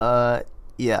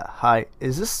Yeah, hi.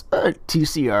 Is this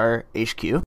TCR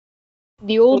HQ?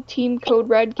 The old Team Code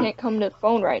Red can't come to the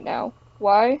phone right now.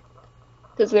 Why?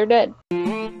 Because they're dead.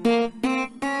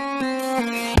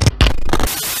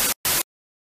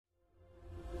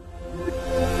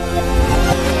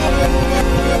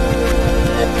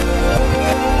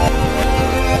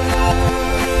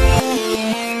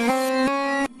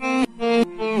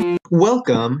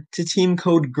 Welcome to Team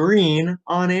Code Green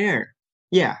on air.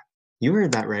 Yeah, you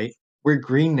heard that right. We're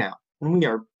green now, and we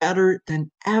are better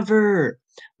than ever.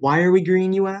 Why are we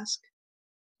green, you ask?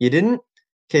 You didn't?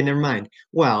 Okay, never mind.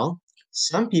 Well,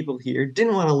 some people here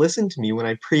didn't want to listen to me when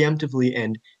I preemptively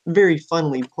and very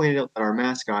funnily pointed out that our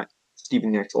mascot,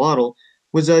 Steven the Axolotl,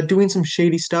 was doing some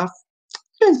shady stuff.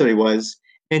 Turns out he was,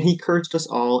 and he cursed us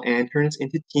all and turned us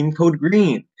into Team Code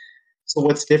Green. So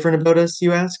what's different about us,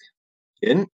 you ask? You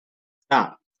didn't?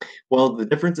 Ah, well, the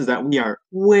difference is that we are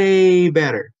way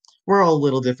better. We're all a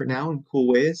little different now in cool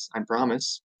ways, I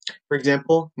promise. For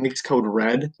example, mixed code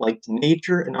red, liked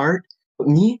nature and art. But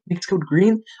me, mixed code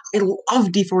green, I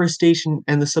love deforestation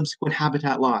and the subsequent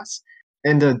habitat loss.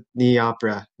 And the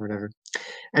opera, or whatever.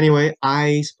 Anyway,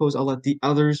 I suppose I'll let the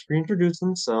others reintroduce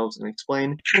themselves and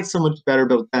explain what's so much better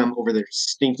about them over their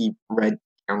stinky red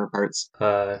counterparts.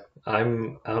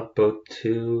 I'm Outboat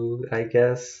 2, I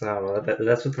guess. I don't know.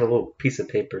 That's what the little piece of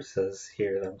paper says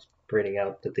here that I'm reading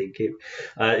out that they gave.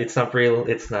 It's not real.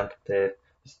 It's not the.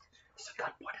 Just a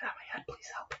gun pointed at my head. Please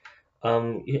help.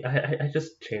 Yeah, I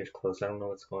just changed clothes. I don't know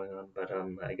what's going on, but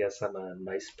I guess I'm a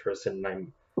nice person.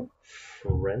 I'm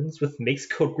friends with Makes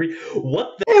Code Green.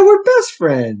 What the? Hey, we're best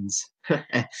friends! What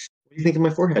do you think of my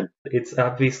forehead? It's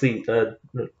obviously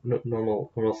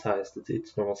normal sized.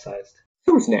 It's normal sized.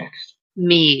 Who's next?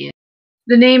 Me.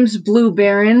 The name's Blue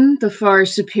Baron, the far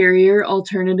superior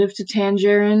alternative to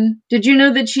Tangerine. Did you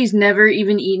know that she's never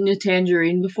even eaten a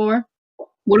tangerine before?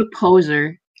 What a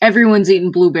poser. Everyone's eaten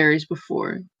blueberries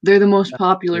before. They're the most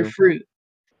popular true. fruit.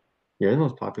 You're the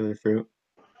most popular fruit.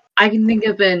 I can think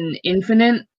of an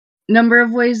infinite number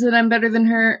of ways that I'm better than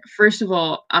her. First of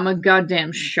all, I'm a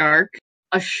goddamn shark.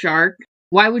 A shark?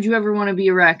 Why would you ever want to be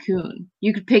a raccoon?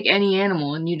 You could pick any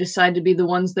animal and you decide to be the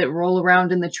ones that roll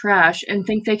around in the trash and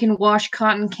think they can wash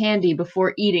cotton candy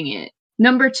before eating it.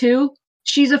 Number two,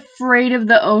 she's afraid of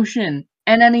the ocean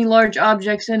and any large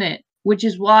objects in it, which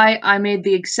is why I made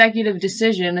the executive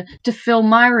decision to fill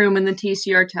my room in the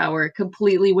TCR tower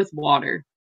completely with water.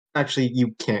 Actually,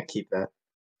 you can't keep that.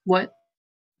 What?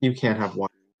 You can't have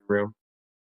water in your room.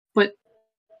 But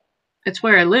it's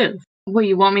where I live. What,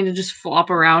 you want me to just flop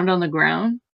around on the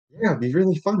ground? Yeah, it'd be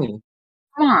really funny.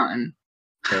 Come on.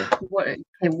 Okay.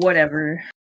 Whatever.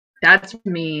 That's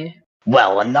me.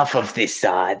 Well, enough of this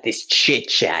this chit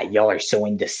chat. Y'all are so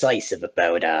indecisive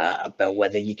about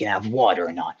whether you can have water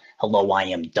or not. Hello, I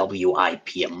am WIP,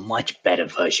 a much better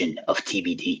version of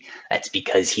TBD. That's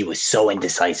because he was so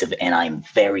indecisive, and I'm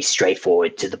very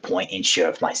straightforward, to the point, and sure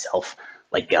of myself.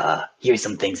 Like, here's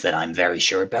some things that I'm very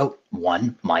sure about.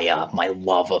 One, my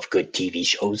love of good TV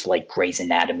shows like Grey's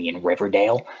Anatomy and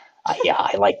Riverdale.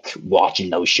 I like watching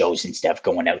those shows instead of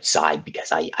going outside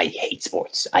because I hate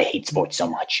sports. I hate sports so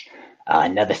much.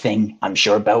 Another thing I'm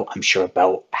sure about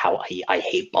how I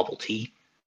hate bubble tea.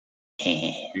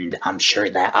 And I'm sure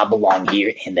that I belong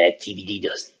here and that TBD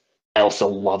does. I also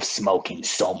love smoking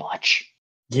so much.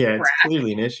 Yeah, it's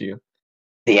clearly an issue.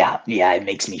 Yeah, it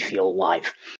makes me feel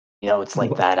alive. You know, it's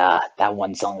like that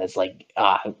one song that's like,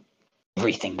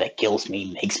 everything that kills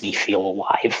me makes me feel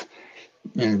alive.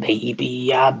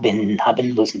 Baby, I've been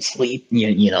losing sleep.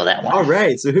 You know that one. All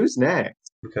right, so who's next?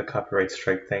 We got copyright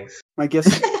strike. Thanks. I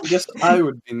guess I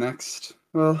would be next.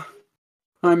 Well,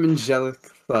 I'm Angelic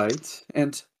Light,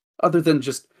 and other than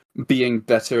just being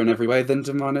better in every way than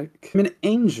demonic, I'm an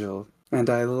angel,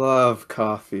 and I love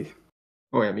coffee.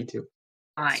 Oh yeah, me too.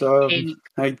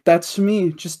 That's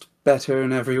me, just better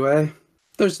in every way.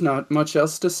 There's not much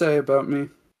else to say about me.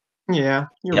 Yeah,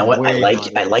 you know what? I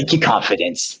like your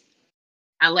confidence.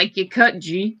 I like your cut,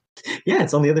 G. Yeah,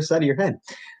 it's on the other side of your head.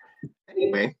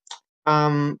 Anyway,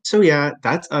 so yeah,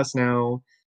 that's us now.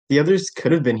 The others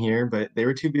could have been here, but they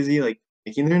were too busy, like,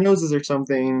 picking their noses or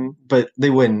something. But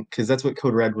they wouldn't, because that's what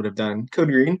Code Red would have done. Code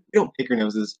Green, we don't pick our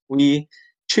noses. We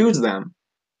choose them.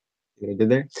 See what I did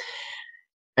there?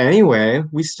 Anyway,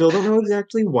 we still don't know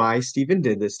exactly why Steven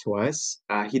did this to us.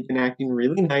 He'd been acting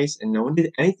really nice, and no one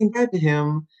did anything bad to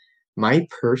him. My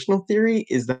personal theory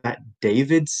is that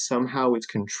David somehow is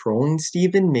controlling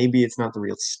Steven. Maybe it's not the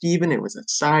real Steven, it was a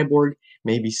cyborg.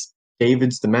 Maybe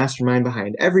David's the mastermind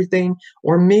behind everything.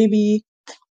 Or maybe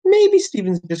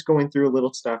Steven's just going through a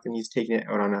little stuff and he's taking it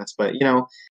out on us. But, you know,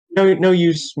 no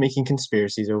use making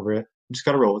conspiracies over it. Just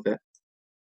gotta roll with it.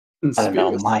 I don't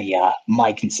know. Conspiracy.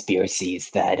 My conspiracy is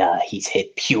that he's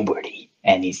hit puberty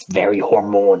and he's very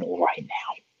hormonal right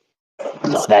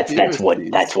now. So that's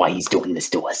Conspiracies. why he's doing this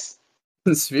to us.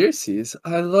 Conspiracies.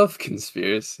 I love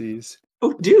conspiracies.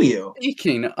 Oh, do you?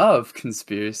 Speaking of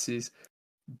conspiracies,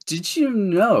 did you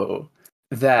know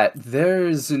that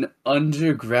there's an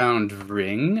underground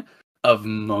ring of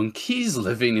monkeys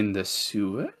living in the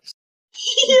sewers?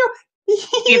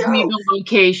 Give me the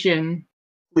location.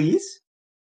 Please.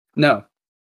 No.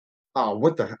 Oh,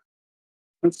 what the?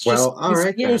 It's Well, just all right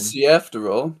then. conspiracy after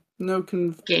all. No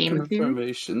Game theory?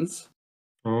 confirmations.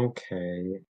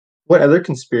 Okay. What other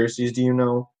conspiracies do you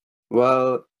know?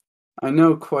 Well, I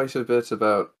know quite a bit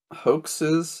about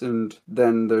hoaxes, and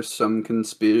then there's some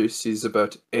conspiracies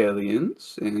about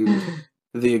aliens and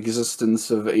the existence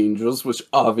of angels, which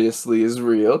obviously is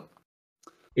real.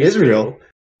 Israel.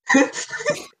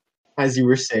 As you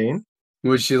were saying,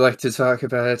 Would you like to talk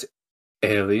about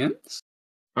aliens?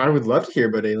 I would love to hear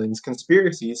about aliens.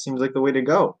 Conspiracies seems like the way to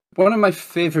go. One of my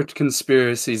favorite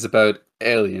conspiracies about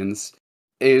aliens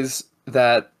is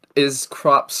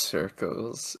crop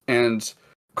circles. And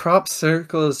crop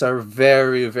circles are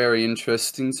very, very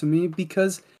interesting to me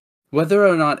because whether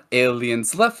or not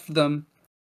aliens left them,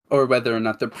 or whether or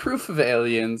not they're proof of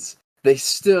aliens, they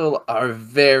still are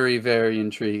very, very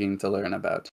intriguing to learn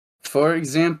about. For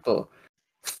example,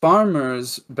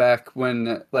 farmers back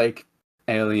when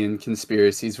alien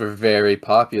conspiracies were very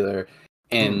popular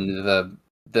in the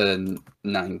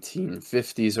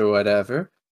 1950s or whatever,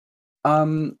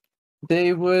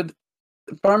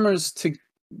 farmers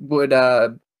would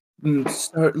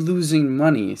start losing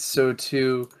money. So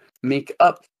to make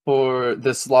up for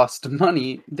this lost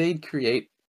money, they'd create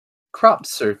crop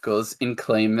circles and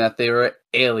claim that they were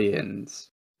aliens.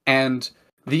 And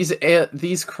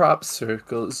these crop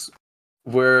circles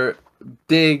were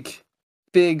big,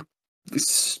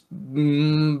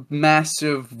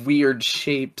 massive, weird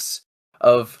shapes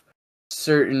of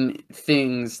certain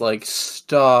things like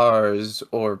stars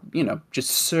or, just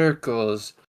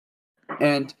circles.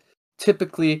 And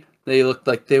typically they looked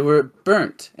like they were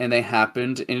burnt, and they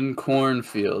happened in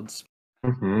cornfields.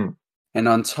 Mm-hmm. And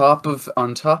on top of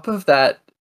that,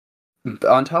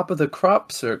 on top of the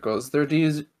crop circles, there'd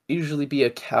usually be a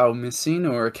cow missing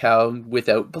or a cow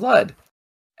without blood.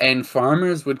 And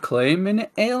farmers would claim an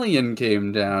alien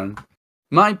came down.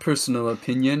 My personal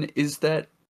opinion is that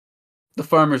the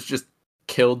farmers just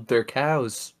killed their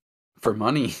cows for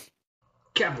money.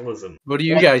 Capitalism. What do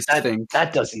you guys think?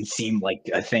 That doesn't seem like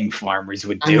a thing farmers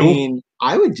would I do. mean,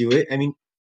 I would do it. I mean,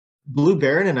 Blue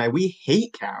Baron and I, we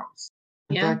hate cows.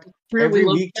 In Yeah, fact, Really every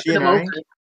love week she them and I, over.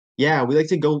 yeah, we like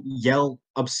to go yell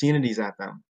obscenities at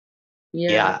them.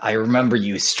 Yeah, I remember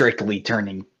you strictly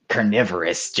turning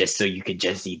carnivorous just so you could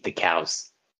just eat the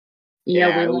cows.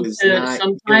 Yeah, it we like was to not. It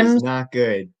sometimes. was not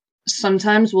good.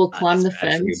 Sometimes we'll climb the That's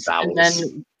bad for your fence and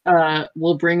then bowels.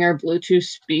 we'll bring our Bluetooth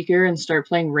speaker and start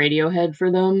playing Radiohead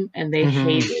for them, and they Mhm.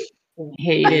 hate it. They I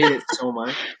hate hate it. it so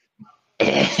much.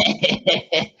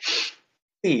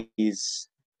 Please,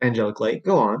 Angelic Light,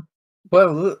 go on.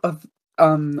 Well,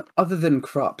 other than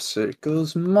crop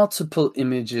circles, multiple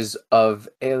images of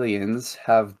aliens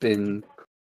have been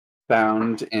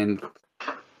found and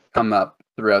come up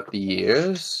throughout the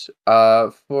years.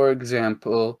 For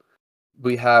example,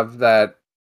 we have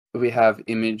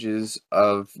images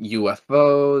of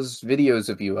UFOs, videos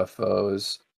of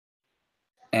UFOs,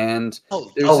 and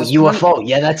there's this UFO.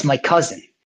 Yeah, that's my cousin.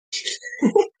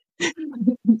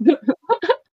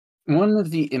 one of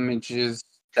the images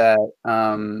that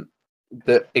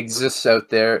exists out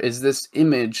there is this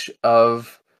image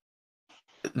of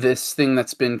this thing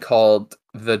that's been called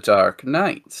the Dark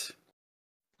Knight.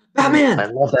 Batman. I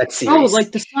love that Oh, series.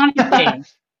 like the Sonic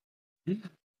game.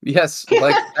 Yes,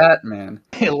 like Batman.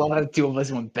 I love how two of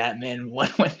us went Batman, one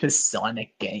went the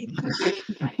Sonic game.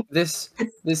 This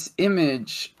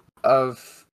image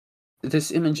of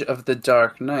the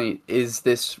Dark Knight is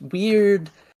this weird,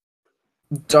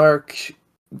 dark,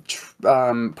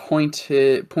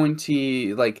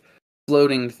 pointy, like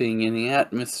floating thing in the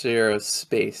atmosphere of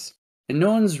space, and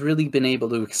no one's really been able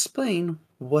to explain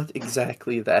what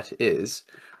exactly that is.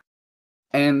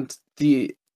 And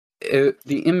the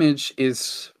image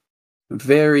is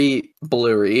very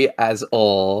blurry, as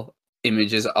all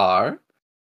images are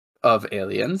of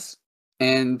aliens,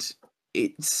 and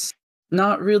it's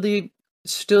not really,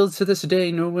 still to this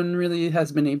day, no one really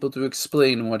has been able to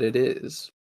explain what it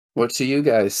is. What do you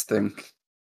guys think?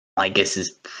 My guess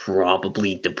is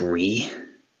probably debris,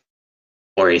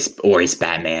 or is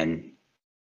Batman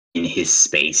in his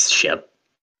spaceship?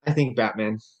 I think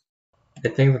Batman. I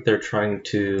think that they're trying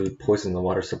to poison the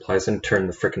water supplies and turn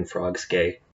the frickin' frogs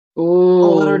gay.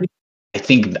 Oh, I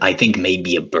think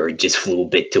maybe a bird just flew a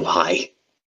bit too high.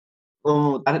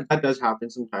 Oh, that does happen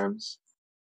sometimes.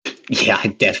 Yeah,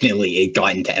 definitely. It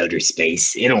got into outer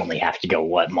space. It only have to go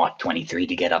what Mach 23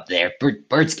 to get up there.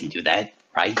 Birds can do that,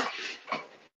 right?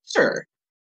 Sure.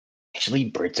 Actually,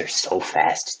 birds are so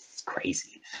fast. It's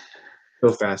crazy.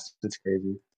 So fast, it's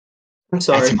crazy. I'm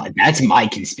sorry. That's my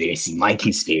conspiracy. My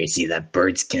conspiracy that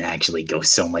birds can actually go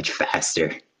so much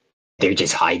faster. They're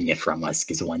just hiding it from us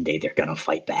because one day they're gonna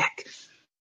fight back.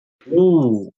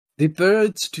 Ooh. The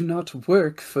birds do not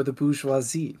work for the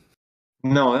bourgeoisie.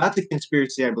 No, that's a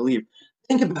conspiracy, I believe.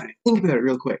 Think about it. Think about it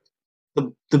real quick.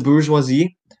 The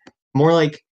bourgeoisie, more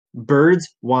like birds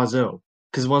oiseau,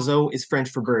 because oiseau is French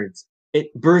for birds.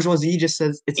 Bourgeoisie just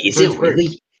says it's Is birds, it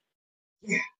really?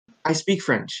 Yeah, I speak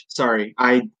French. Sorry,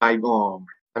 I'm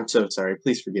so sorry.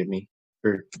 Please forgive me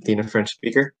for being a French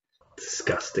speaker.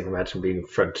 Disgusting. Imagine being a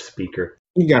French speaker.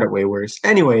 You got it way worse.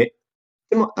 Anyway,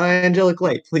 Angelic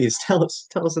Light, please tell us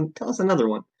another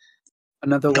one.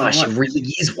 Another one. Gosh, What? it really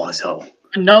is Wazo.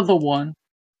 another one.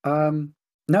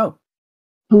 No.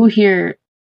 Who here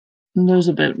knows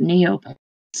about Neopets?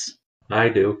 I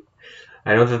do.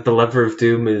 I know that the Lever of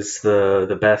Doom is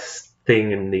the best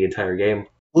thing in the entire game.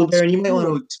 Well, Baron, you might want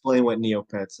to explain what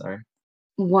Neopets are.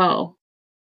 Well,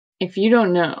 if you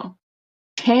don't know,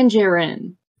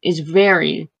 Tangerine is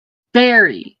very,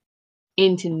 very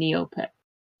into Neopets.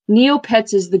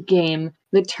 Neopets is the game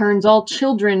that turns all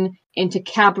children into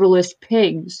capitalist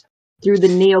pigs through the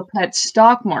Neopets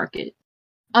stock market.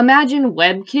 Imagine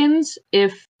Webkins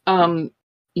if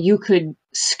you could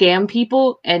scam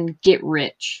people and get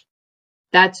rich.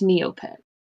 That's Neopet.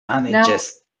 And it Now-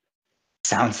 just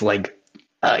sounds like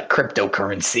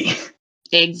cryptocurrency.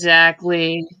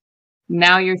 Exactly.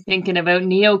 Now you're thinking about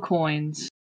Neocoins.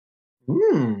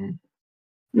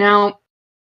 Now,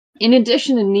 in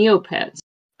addition to Neopets,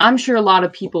 I'm sure a lot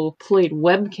of people played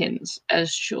Webkins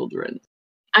as children.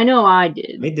 I know I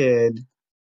did. I did.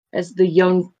 As the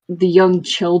young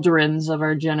childrens of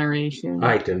our generation.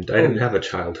 I didn't have a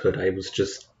childhood. I was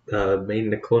just made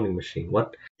in a cloning machine.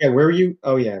 What? Yeah, where were you?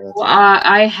 Oh, yeah. That's Well,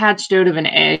 I hatched out of an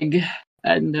egg,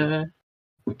 and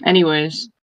anyways,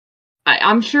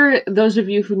 I'm sure those of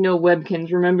you who know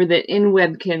Webkins remember that in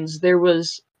Webkins there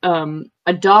was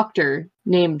a doctor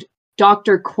named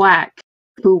Dr. Quack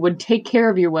who would take care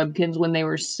of your Webkins when they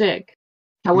were sick.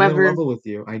 I'm gonna However, level with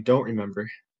you. I don't remember.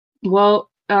 well,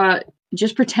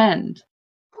 just pretend.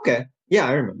 Okay. Yeah,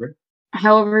 I remember.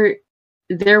 However,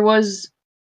 there was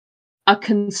a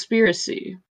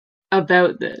conspiracy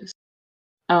about this.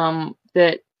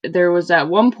 That there was at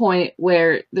one point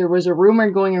where there was a rumor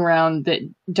going around that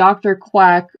Dr.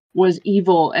 Quack was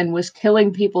evil and was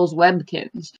killing people's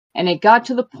Webkins. And it got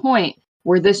to the point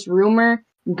where this rumor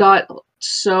got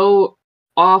so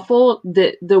awful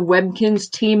that the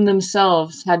Webkins team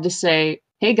themselves had to say,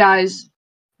 hey guys,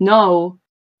 no,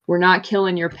 we're not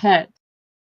killing your pet.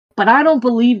 But I don't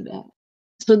believe that.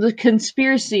 So the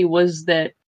conspiracy was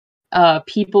that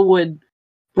people would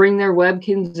bring their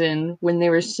Webkins in when they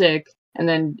were sick, and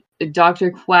then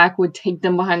Dr. Quack would take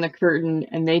them behind the curtain,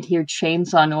 and they'd hear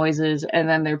chainsaw noises, and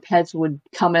then their pets would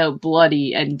come out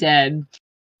bloody and dead.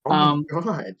 Oh my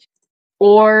god.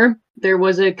 Or there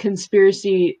was a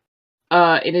conspiracy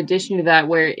in addition to that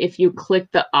where if you click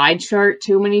the eye chart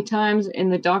too many times in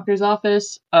the doctor's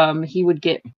office, he would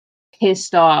get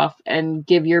pissed off and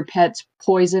give your pets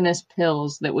poisonous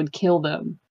pills that would kill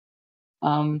them.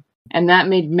 And that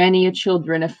made many a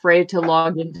children afraid to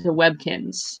log into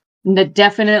Webkins.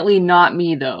 Definitely not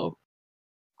me, though.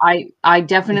 I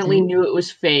definitely knew it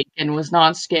was fake and was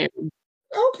not scared.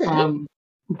 Okay.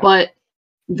 But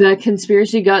the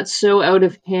conspiracy got so out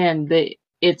of hand that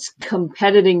its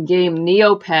competitive game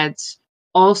Neopets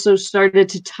also started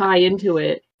to tie into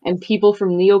it, and people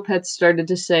from Neopets started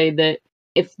to say that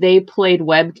if they played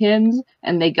Webkins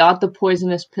and they got the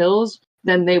poisonous pills,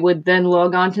 then they would then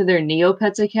log on to their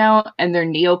Neopets account, and their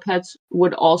Neopets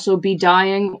would also be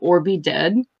dying or be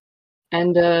dead.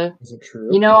 And Is it true?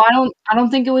 you know, I don't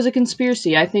think it was a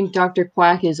conspiracy. I think Dr.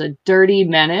 Quack is a dirty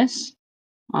menace.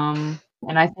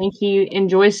 And I think he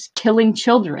enjoys killing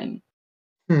children.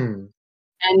 Hmm.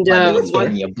 And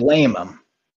Can you blame him?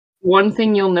 one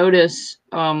thing you'll notice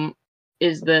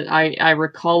is that I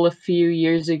recall a few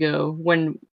years ago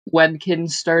when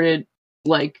Webkins started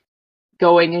like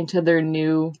going into their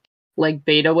new like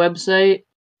beta website,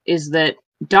 is that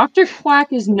Dr.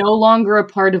 Quack is no longer a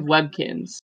part of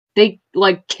Webkins. They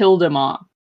like killed him off.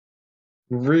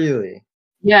 Really?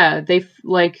 Yeah,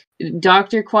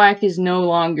 Dr. Quack is no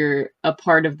longer a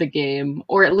part of the game,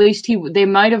 or at least they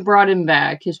might have brought him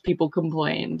back because people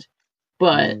complained.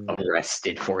 but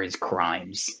Arrested for his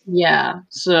crimes. yeah,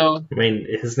 so I mean,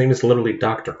 his name is literally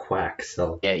Dr. Quack,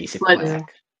 so Yeah, he's a But-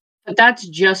 quack. but that's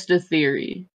just a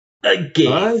theory. a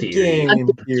game theory. Game In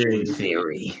theory.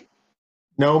 theory.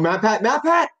 No, Matt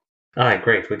Pat. Alright,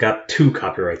 great. We got 2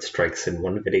 copyright strikes in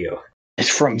one video. It's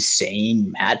from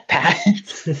saying Mad Pat.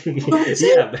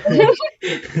 Yeah.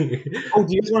 Oh,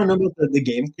 do you guys want to know about the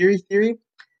game theory?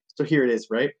 So here it is,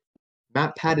 right?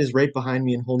 Matt Pat is right behind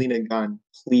me and holding a gun.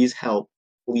 Please help.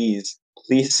 Please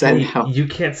send help. You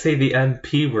can't say the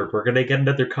MP word. We're gonna get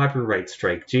another copyright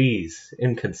strike. Jeez,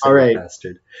 inconsiderate Alright.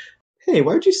 bastard. Hey,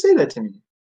 why would you say that to me?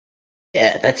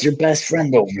 Yeah, that's your best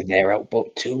friend over there,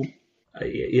 Outboat 2.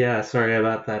 Yeah, sorry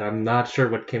about that. I'm not sure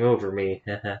what came over me.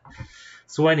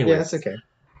 So anyways, Yeah, that's okay.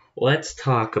 let's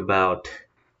talk about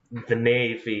the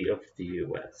Navy of the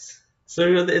U.S.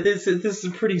 So this is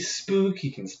a pretty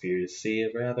spooky conspiracy, a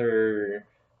rather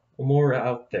more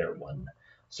out there one.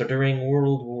 So during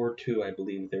World War II, I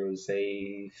believe there was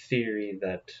a theory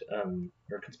that,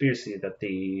 or conspiracy that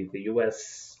the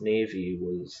U.S. Navy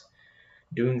was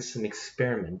doing some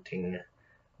experimenting.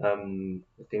 I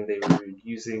think they were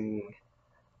using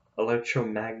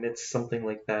electromagnets, something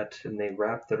like that, and they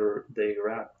wrapped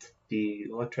the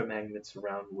electromagnets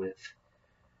around with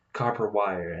copper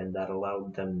wire, and that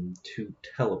allowed them to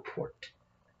teleport.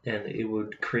 And it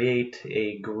would create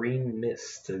a green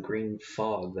mist, a green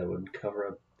fog that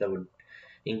would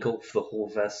engulf the whole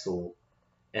vessel.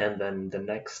 And then the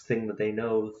next thing that they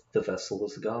know, the vessel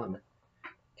was gone.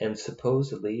 And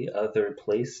supposedly other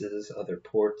places, other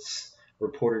ports,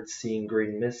 reported seeing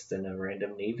green mist and a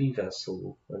random Navy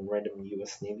vessel, a random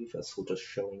U.S. Navy vessel just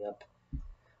showing up.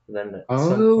 And then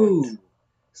at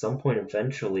some point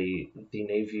eventually, the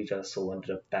Navy vessel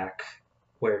ended up back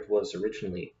where it was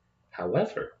originally.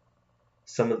 However,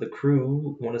 some of the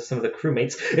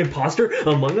crewmates, imposter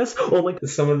among us. Oh, like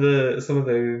some of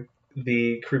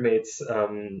the crewmates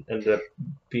ended up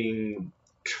being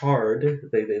charred.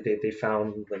 They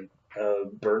found like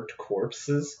burnt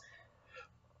corpses,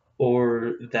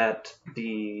 or that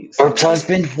Corpse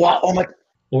husband? What? Oh my.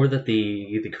 or that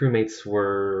the crewmates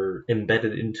were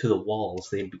embedded into the walls.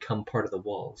 They had become part of the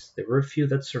walls. There were a few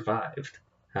that survived,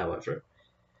 however.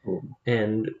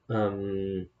 And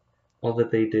all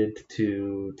that they did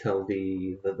to tell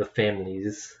the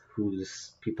families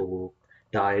whose people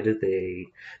died, they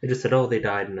just said, oh, they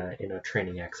died in a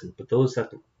training accident. But those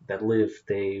that lived,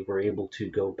 they were able to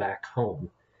go back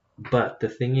home. But the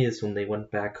thing is, when they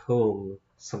went back home,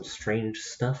 some strange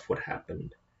stuff would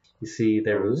happen. You see,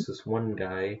 there was this one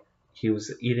guy. He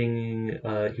was eating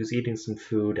some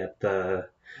food at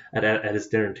his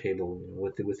dinner table,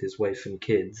 with his wife and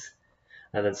kids,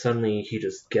 and then suddenly he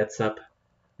just gets up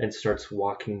and starts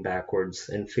walking backwards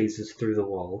and phases through the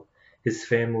wall. His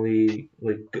family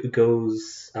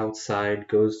goes outside,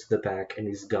 goes to the back, and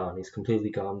he's gone. He's completely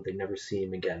gone. They never see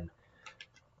him again.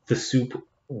 The soup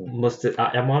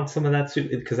I want some of that soup,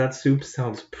 because that soup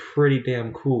sounds pretty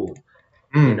damn cool.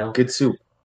 You know? Good soup.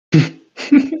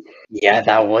 Yeah,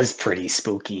 that was pretty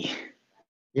spooky.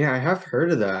 Yeah, I have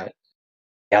heard of that.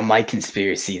 Yeah, my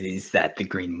conspiracy is that the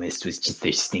green mist was just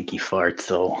their stinky fart,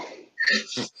 so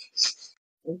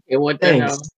Okay, what the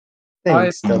hell?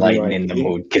 Thanks, I'm lighting WIP. in the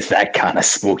mood because that kind of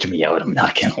spooked me out, I'm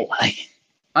not gonna lie.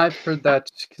 I've heard that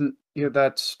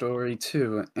story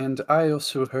too, and I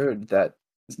also heard that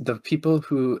the people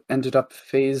who ended up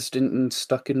phased and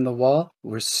stuck in the wall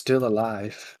were still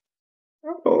alive.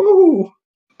 Oh!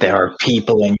 There are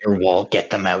people in your wall, get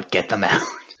them out, get them out.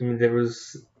 I mean, there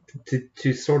was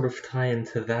to sort of tie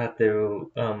into that. There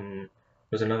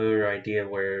was another idea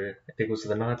where I think it was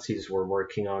the Nazis were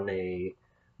working on a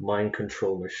mind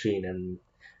control machine, and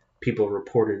people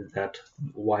reported that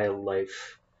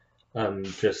wildlife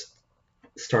just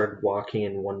started walking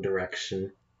in one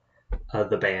direction.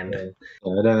 The band.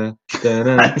 Da-da,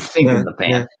 I'm singing the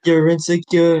band. You're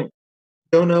insecure.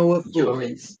 Don't know what for.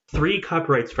 3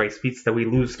 copyright strikes beats that we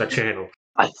lose the channel.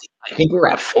 I think we're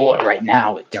at 4 right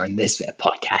now during this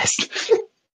podcast.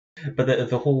 But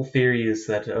the whole theory is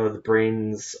that the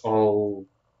brains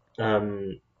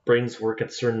work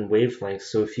at certain wavelengths,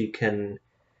 so if you can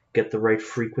get the right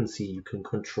frequency, you can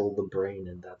control the brain,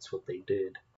 and that's what they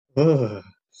did. Ugh.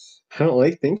 I don't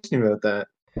like thinking about that.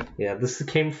 Yeah, this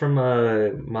came from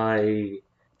my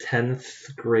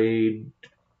 10th grade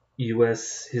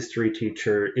U.S. history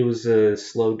teacher. It was a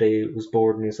slow day. It was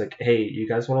bored, and he was like, hey, you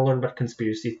guys want to learn about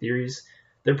conspiracy theories?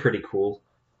 They're pretty cool.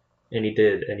 And he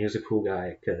did, and he was a cool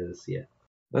guy, because, yeah.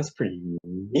 That's pretty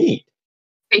neat.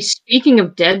 Hey, speaking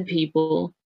of dead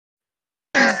people,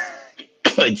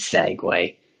 Good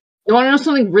segue. you want to know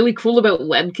something really cool about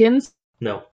Webkins?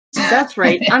 No. That's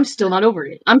right. I'm still not over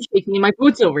it. I'm shaking in my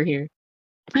boots over here.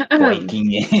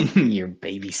 Breaking in your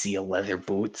baby seal leather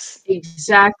boots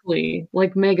Exactly,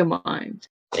 like Megamind.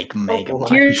 like Mega boy.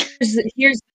 Man.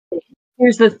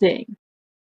 Here's the thing.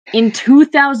 In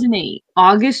 2008,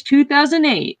 August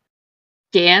 2008,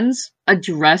 Gans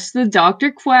addressed the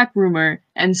Dr. Quack rumor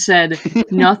and said,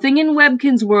 nothing in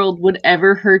Webkin's world would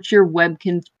ever hurt your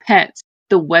Webkin's pets.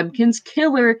 The Webkin's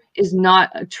killer is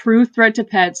not a true threat to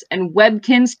pets, and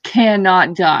Webkins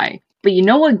cannot die. But you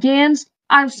know what, Gans?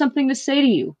 I have something to say to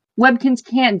you. Webkins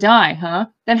can't die, huh?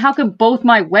 Then how come both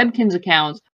my Webkins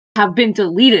accounts have been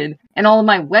deleted and all of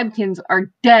my Webkins are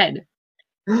dead?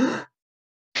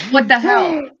 What the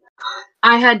hell?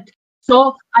 I had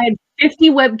 50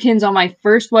 Webkins on my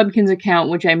first Webkins account,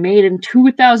 which I made in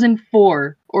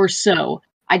 2004 or so.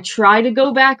 I tried to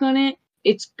go back on it.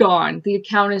 It's gone. The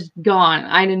account is gone.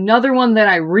 I had another one that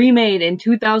I remade in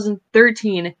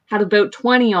 2013, had about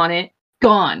 20 on it.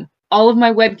 Gone. All of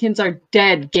my Webkins are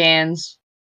dead, Gans.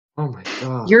 Oh my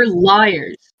god. You're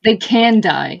liars. They can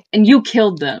die, and you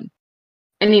killed them.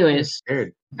 I'm Anyways,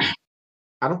 scared.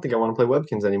 I don't think I want to play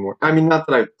Webkins anymore. I mean, not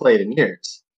that I've played in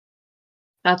years.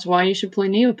 that's why you should play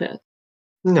Neopets.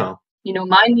 No. You know,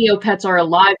 my Neopets are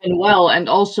alive and well, and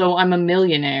also I'm a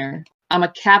millionaire. I'm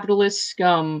a capitalist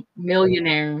scum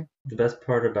millionaire. The best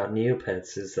part about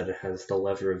Neopets is that it has the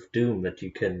lever of doom that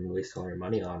you can waste all your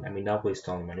money on. I mean, not waste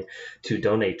all your money, to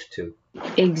donate to.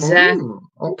 Exactly.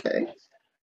 Okay.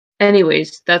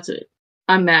 Anyways, that's it.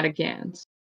 I'm mad at Gans.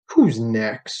 Who's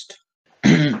next?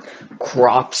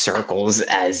 Crop circles,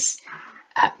 as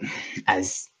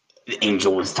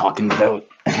Angel was talking about.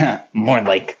 More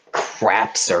like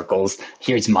crap circles.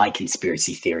 Here's my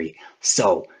conspiracy theory.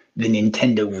 So the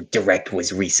Nintendo Direct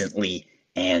was recently,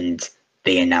 and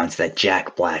they announced that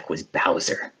Jack Black was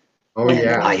Bowser. Oh And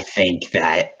yeah. I think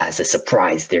that as a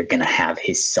surprise, they're gonna have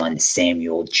his son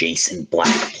Samuel Jason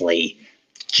Black play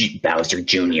Bowser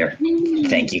Jr.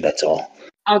 Thank you. That's all.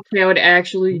 Okay, I would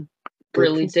actually Good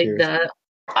really dig conspiracy. that.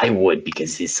 I would,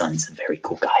 because his son's a very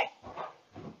cool guy.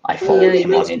 I followed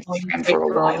him on he is Instagram for a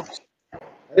while.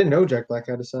 I didn't know Jack Black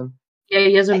had a son. Yeah,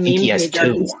 he has a I meme think he has page on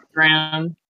two.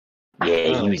 Instagram.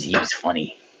 Yeah, Oh. he was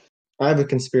funny. I have a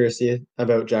conspiracy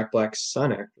about Jack Black's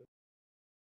son, actually.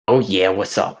 Oh yeah,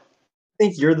 what's up? I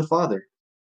think you're the father.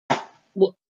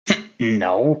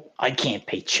 No, I can't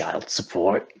pay child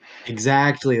support.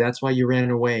 Exactly. That's why you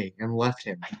ran away and left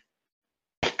him.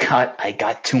 I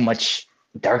got too much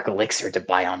Dark Elixir to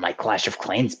buy on my Clash of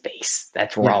Clans base.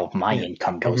 That's where Yeah, all of my yeah.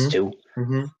 income goes to.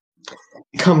 Mm-hmm.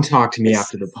 Come talk to me It's-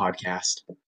 after the podcast.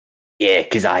 Yeah,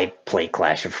 because I play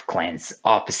Clash of Clans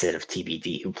opposite of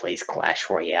TBD, who plays Clash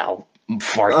Royale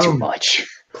far too Oh. much.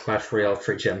 Clash Royale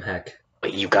for gem hack.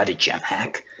 But you got a gem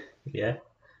hack? Yeah,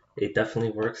 it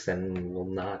definitely works and will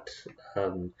not.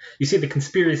 You see, the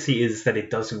conspiracy is that it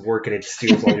doesn't work and it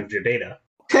steals all of your data.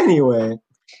 Anyway,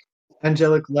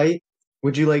 Angelic Light,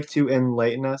 would you like to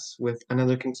enlighten us with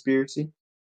another conspiracy?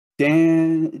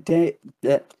 DB.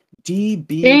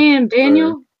 Damn,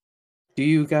 Daniel. Do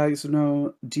you guys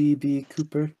know DB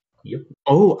Cooper? Yep.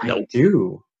 Oh, I Nope.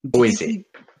 do. Who is it?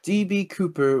 DB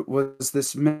Cooper was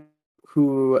this man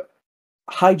who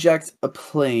hijacked a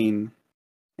plane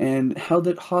and held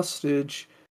it hostage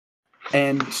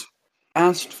and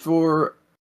asked for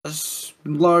a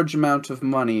large amount of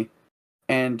money.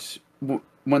 And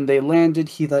when they landed,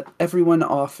 he let everyone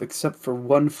off except for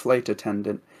one flight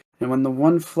attendant. And when the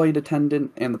one flight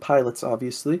attendant, and the pilots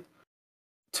obviously,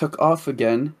 took off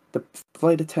again, the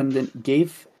flight attendant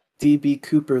gave DB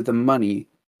Cooper the money,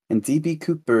 and DB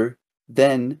Cooper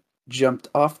then jumped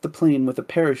off the plane with a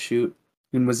parachute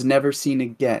and was never seen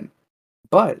again.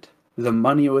 But the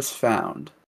money was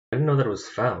found. I didn't know that it was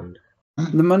found.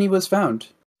 The money was found,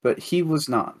 but he was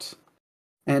not.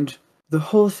 And the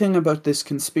whole thing about this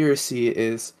conspiracy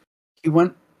is he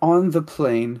went on the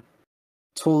plane,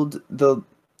 told the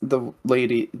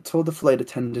flight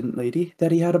attendant lady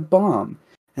that he had a bomb.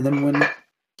 And then when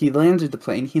he landed the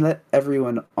plane, he let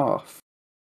everyone off,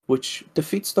 which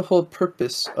defeats the whole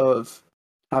purpose of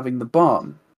having the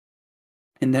bomb.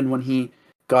 And then when he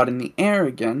got in the air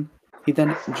again, he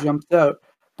then jumped out,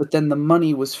 but then the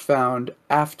money was found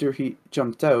after he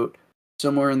jumped out,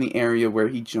 somewhere in the area where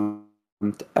he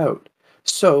jumped out.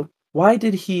 So, why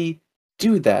did he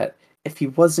do that if he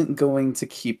wasn't going to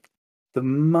keep the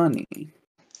money?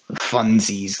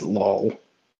 Funsies, lol.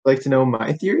 Like to know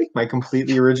my theory? My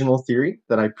completely original theory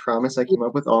that I promise I came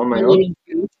up with all on my own?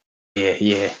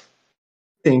 Yeah. I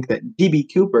think that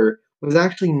DB Cooper was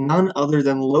actually none other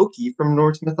than Loki from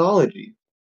Norse mythology.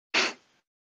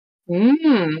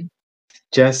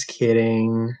 Just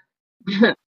kidding.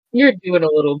 You're doing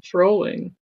a little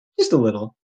trolling. Just a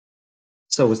little.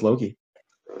 So was Loki.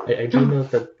 I do know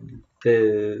that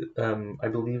I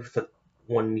believe that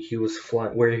when he was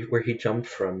flying, where he jumped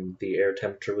from, the air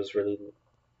temperature was really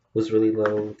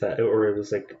low, or it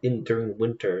was like during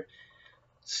winter.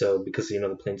 So because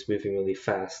the plane's moving really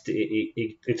fast,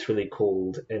 it's really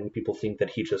cold, and people think that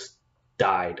he just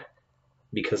died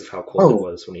because of how cold it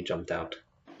was when he jumped out.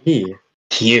 He.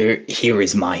 Here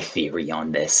is my theory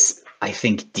on this. I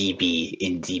think DB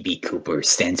in DB Cooper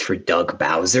stands for Doug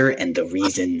Bowser, and the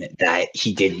reason that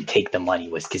he didn't take the money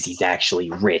was because he's actually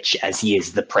rich, as he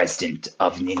is the president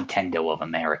of Nintendo of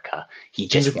America. He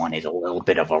just wanted a little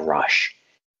bit of a rush.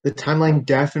 The timeline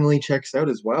definitely checks out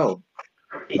as well.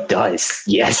 It does,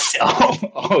 yes.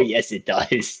 Oh yes, it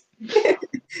does.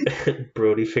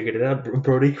 Brody figured it out.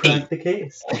 Brody cracked the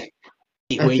case.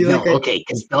 Wait, no, okay,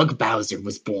 because Doug Bowser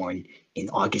was born in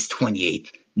August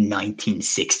 28th,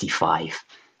 1965.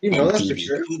 You know that for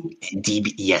sure. And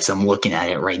DB, yes, I'm looking at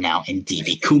it right now. And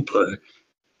DB Cooper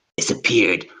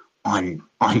disappeared on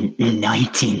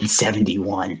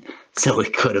 1971. So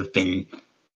it could have been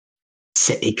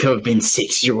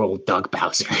 6-year-old Doug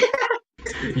Bowser.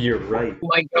 You're right. Oh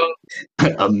my god.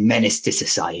 A menace to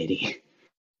society.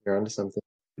 You're onto something.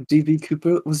 DB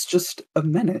Cooper was just a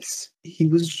menace. He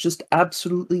was just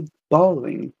absolutely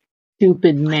bawling.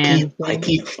 Stupid man. I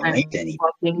can't find any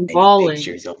bawling.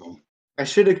 pictures of him. I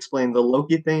should explain, the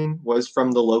Loki thing was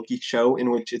from the Loki show,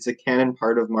 in which it's a canon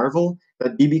part of Marvel,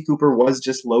 that DB Cooper was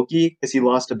just Loki because he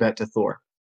lost a bet to Thor.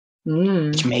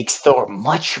 Which makes Thor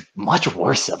much, much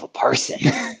worse of a person.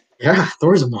 Yeah,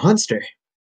 Thor's a monster.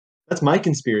 That's my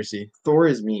conspiracy. Thor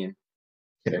is mean.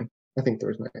 Kidding. I think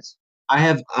Thor's nice.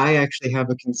 I actually have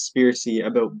a conspiracy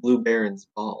about Blue Baron's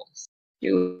balls.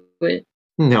 Do it.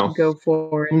 No. Go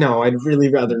for it. No, I'd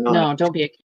really rather not. No, don't be a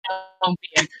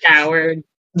coward.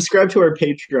 Subscribe to our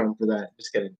Patreon for that.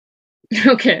 Just kidding.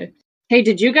 Okay. Hey,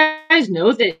 did you guys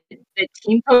know that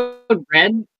Team Code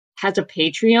Red has a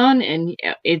Patreon, and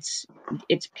it's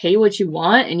pay what you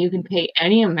want, and you can pay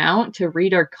any amount to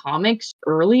read our comics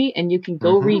early, and you can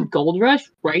go read Gold Rush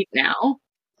right now?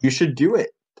 You should do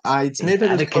it. It's made by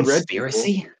a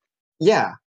conspiracy?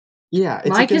 Yeah. Yeah,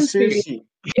 it's a conspiracy.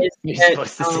 You're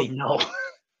supposed to say no.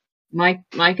 My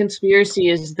conspiracy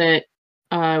is that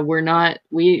we're not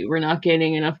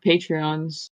getting enough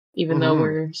Patreons, even though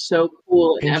we're so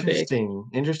cool and epic.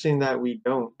 Interesting that we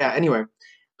don't. Yeah, anyway,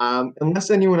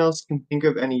 unless anyone else can think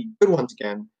of any good ones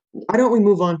again, why don't we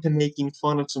move on to making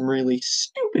fun of some really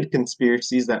stupid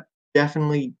conspiracies that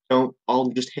definitely don't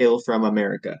all just hail from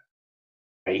America?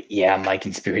 Right, yeah, my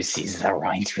conspiracy is that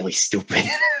Ryan's really stupid.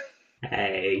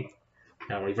 Hey,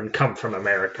 I don't even come from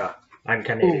America. I'm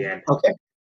Canadian. Okay.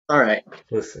 All right.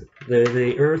 Listen,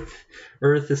 the Earth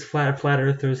is flat. Flat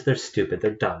Earthers, they're stupid.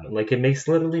 They're dumb. Like, it makes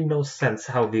literally no sense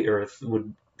how the Earth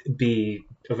would be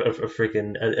a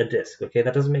freaking a disc. Okay,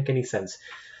 that doesn't make any sense.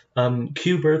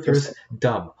 Cube Earthers,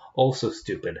 dumb. Also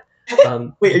stupid.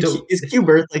 Wait, is Cube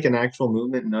Earth like an actual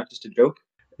movement and not just a joke?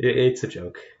 It's a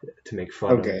joke to make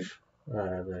fun of the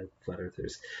flat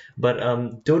Earthers. But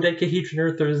dodecahedron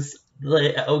Earthers,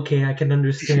 like, okay, I can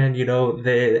understand,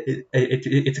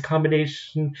 it's a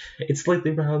combination, it's slightly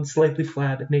round, slightly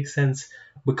flat, it makes sense,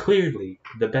 but clearly,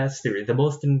 the best theory, the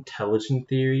most intelligent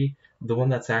theory, the one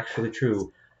that's actually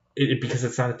true, because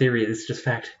it's not a theory, it's just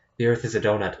fact, the Earth is a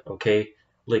donut, okay?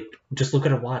 Like, just look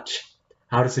at a watch.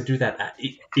 How does it do that?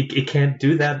 It can't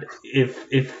do that if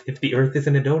the Earth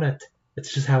isn't a donut.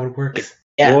 It's just how it works.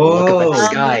 Yeah, look up at the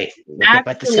sky. Look up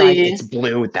at the sky. It's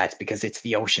blue. That's because it's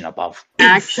the ocean above.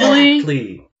 Actually,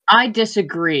 Exactly. I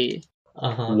disagree.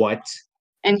 What?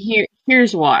 And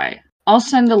here's why. I'll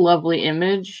send a lovely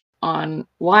image on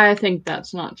why I think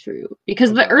that's not true.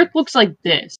 Because the Earth looks like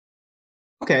this.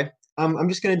 Okay. I'm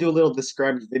just gonna do a little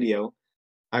described video.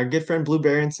 Our good friend Blue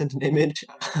Baron sent an image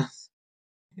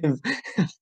of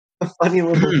a funny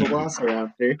little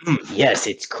velociraptor. Yes,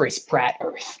 it's Chris Pratt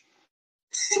Earth.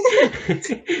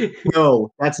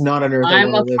 No, that's not an Earth.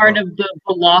 I'm a part of the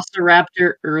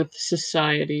Velociraptor Earth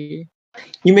Society.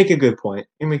 You make a good point.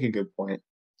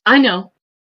 I know.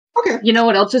 Okay. You know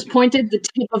what else is pointed? The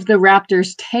tip of the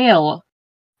raptor's tail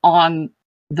on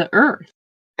the Earth.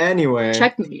 Anyway.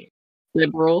 Check me,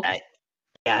 liberal.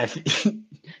 If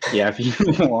you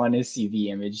want to see the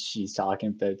image she's talking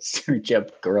about, search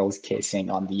up girls kissing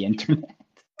on the internet.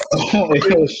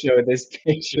 It'll show this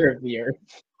picture of the Earth.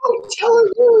 Oh, tell her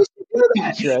you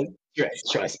do that.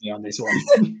 Trust me on this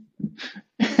one.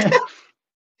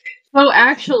 So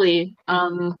actually,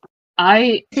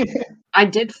 I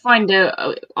did find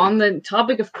out on the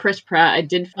topic of Chris Pratt. I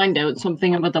did find out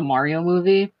something about the Mario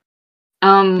movie.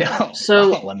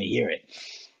 Let me hear it.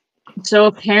 So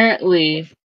apparently,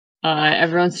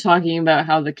 Everyone's talking about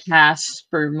how the cast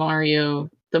for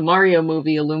the Mario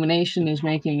movie Illumination is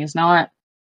making is not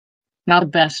the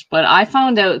best. But I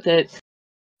found out that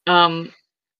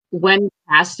when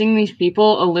casting these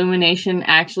people, Illumination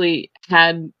actually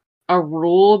had a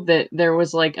rule that there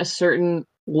was like a certain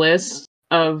list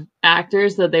of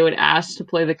actors that they would ask to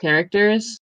play the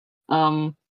characters.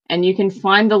 And you can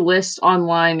find the list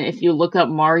online if you look up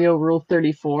Mario Rule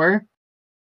 34.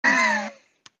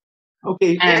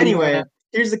 Okay, And, anyway,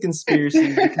 here's the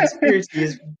conspiracy. The conspiracy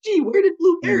is, gee, where did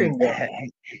Blue Baron go?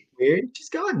 Weird, she's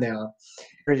gone now.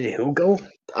 Where did who go?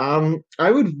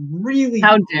 I would really.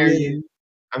 How dare you?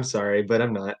 I'm sorry, but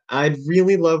I'm not. I'd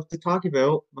really love to talk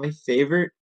about my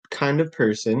favorite kind of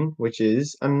person, which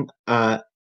is an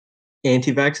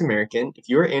anti-vax American. If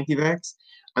you're anti-vax,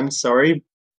 I'm sorry,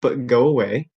 but go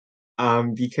away.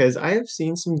 Because I have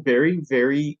seen some very,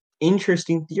 very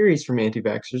interesting theories from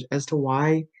anti-vaxxers as to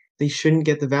why they shouldn't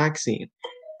get the vaccine.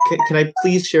 Can I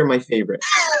please share my favorite?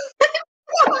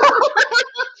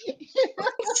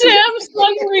 Sam's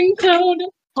ringtone.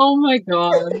 Oh my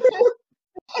god.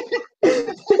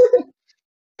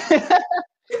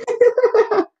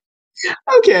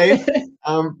 Okay.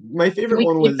 My Can favorite we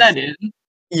one keep was that in?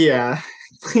 yeah.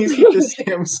 Please keep the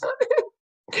Samsung.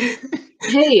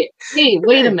 Hey,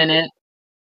 wait a minute.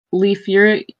 Leaf,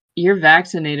 you're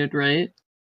vaccinated, right?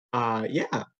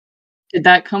 Yeah. Did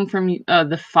that come from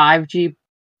the 5G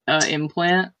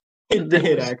implant? It that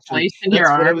did was actually. placed in That's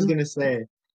your what I was arm? gonna say.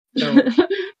 So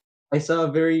I saw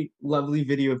a very lovely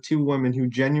video of two women who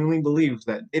genuinely believe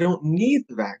that they don't need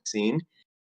the vaccine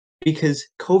because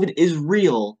COVID is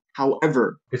real.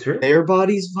 However, It's real. their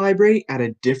bodies vibrate at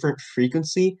a different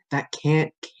frequency that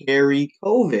can't carry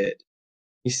COVID.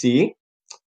 You see?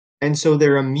 And so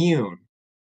they're immune.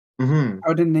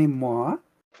 Pardonnez-moi.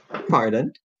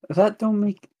 Pardon? That don't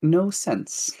make no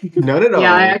sense. Not at all.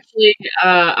 Yeah,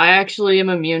 I actually am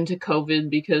immune to COVID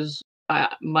because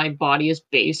my body is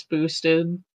base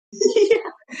boosted. Yeah,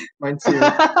 mine too.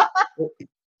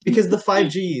 Because the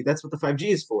 5G, that's what the 5G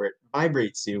is for. It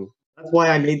vibrates you. That's why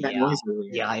I made that noise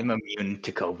earlier. Yeah, I'm immune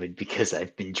to COVID because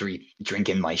I've been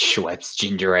drinking my Schweppes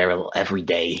ginger ale every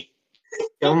day.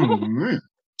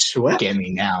 Schweppes? Get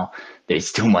me now.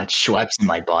 There's too much Schweppes in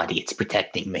my body. It's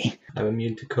protecting me. I'm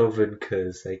immune to COVID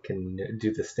because I can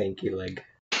do the stanky leg.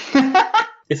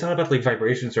 It's not about like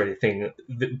vibrations or anything.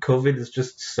 COVID is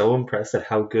just so impressed at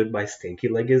how good my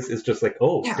stanky leg is. It's just like,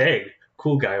 oh, Yeah. dang,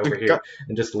 cool guy over here,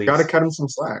 and just leaves. Gotta cut him some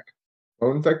slack.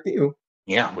 Won't infect you.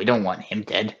 Yeah, we don't want him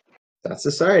dead. That's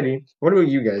society. What about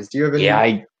you guys? Do you have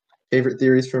any favorite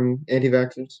theories from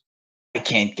anti-vaxxers? I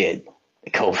can't get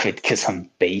COVID because I'm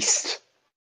based.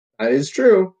 That is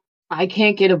true. I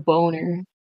can't get a boner.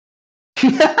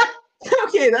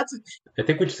 Okay, that's I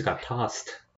think we just got tossed.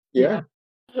 yeah.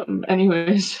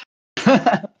 Anyways,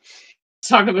 let's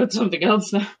talk about something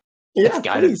else now. Yeah,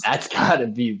 That's gotta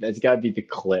be the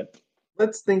clip.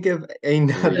 Let's think of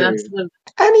another. That's the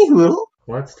Anywho.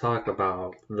 Let's talk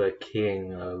about the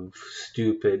king of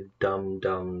stupid,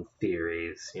 dumb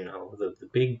theories. You know,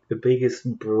 the biggest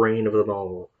brain of them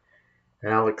all,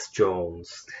 Alex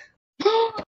Jones.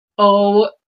 Oh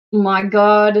my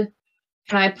god.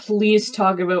 Can I please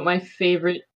talk about my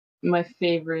favorite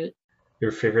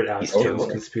Your favorite Alex Oh, Jones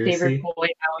boy. conspiracy? favorite boy,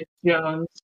 Alex Jones?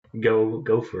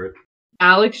 Go for it.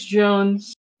 Alex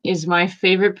Jones is my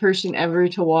favorite person ever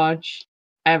to watch,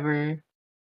 ever.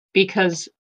 Because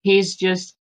his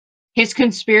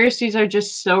conspiracies are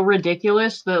just so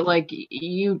ridiculous that like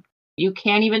you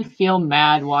can't even feel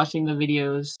mad watching the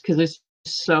videos because it's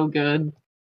so good.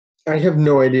 I have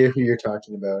no idea who you're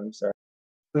talking about. I'm sorry.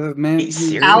 The man Hey, who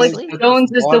seriously? Alex put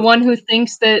Jones is the water- one who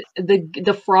thinks that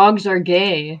the frogs are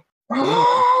gay.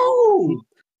 Oh!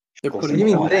 They're Goes putting in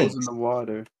the noses water. in the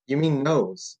water. You mean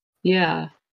nose? Yeah.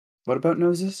 What about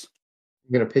noses?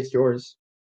 I'm gonna pick yours.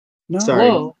 No. Sorry.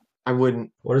 Whoa. I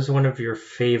wouldn't. What is one of your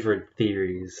favorite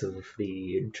theories of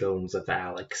the Jones of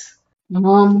Alex? I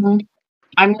mean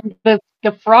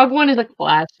the frog one is a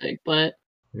classic, but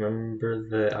I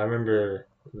remember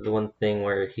the one thing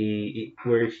where he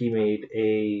made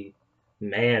a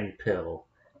man pill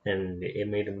and it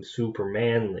made him super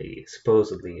manly,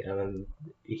 supposedly, and then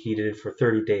he did it for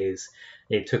 30 days.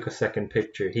 And he took a second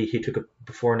picture. He took a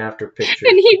before and after picture.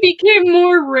 and he became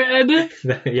more red.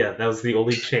 Yeah, that was the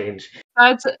only change.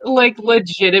 That's like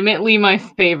legitimately my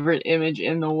favorite image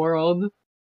in the world.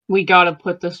 We gotta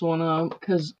put this one up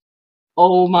because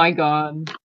oh my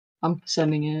god, I'm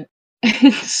sending it.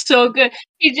 It's so good.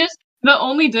 The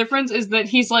only difference is that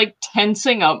he's like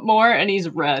tensing up more and he's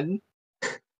red.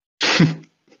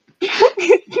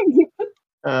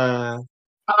 Uh,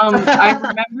 I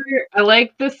remember I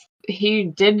like he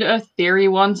did a theory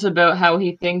once about how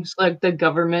he thinks like the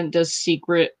government does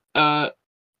secret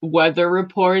weather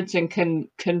reports and can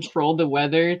control the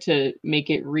weather to make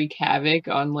it wreak havoc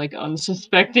on like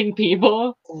unsuspecting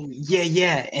people. Oh,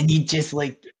 yeah, and he just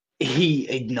like he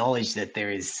acknowledged that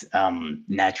there is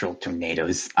natural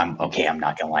tornadoes. Okay, I'm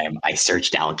not gonna lie, I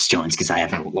searched Alex Jones because I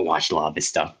haven't watched a lot of his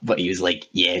stuff, but he was like,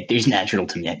 yeah, there's natural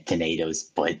tornadoes,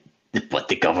 but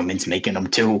the government's making them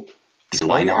too. So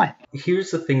why not?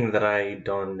 Here's the thing that I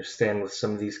don't understand with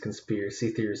some of these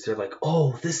conspiracy theories. They're like,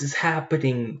 oh, this is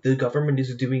happening. The government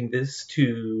is doing this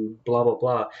to blah, blah,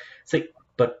 blah. It's like,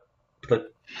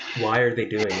 but why are they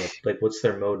doing it? Like, what's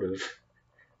their motive?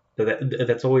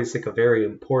 That's always like a very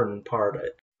important part.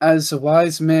 As a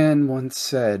wise man once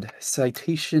said,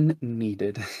 citation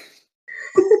needed.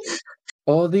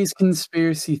 All these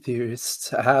conspiracy theorists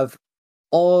have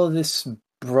all this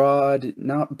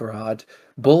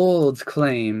bold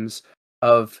claims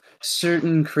of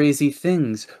certain crazy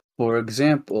things. For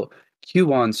example,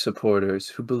 QAnon supporters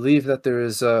who believe that there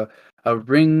is a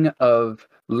ring of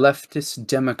leftist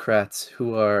Democrats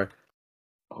who are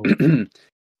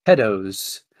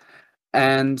pedos,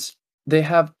 and they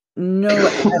have no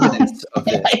evidence of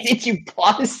this. Why did you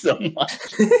pause so much?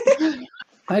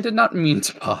 I did not mean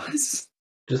to pause.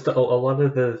 Just a lot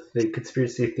of the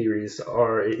conspiracy theories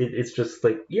are, it's just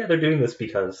like, yeah, they're doing this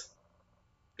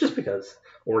just because,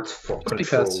 or it's for control.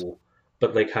 Because.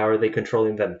 But like, how are they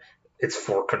controlling them? It's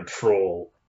for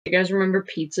control. You guys remember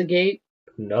Pizzagate?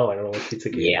 No, I don't know what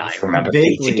Pizzagate is. Yeah, I remember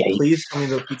Vaguely. Pizzagate. Please tell me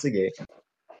about Pizzagate.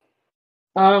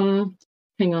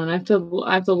 Hang on, I have to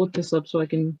look this up so I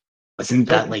can. Wasn't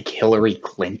that like Hillary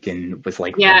Clinton was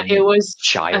like? Yeah, it was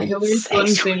child a Hillary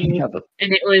Clinton,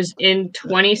 and it was in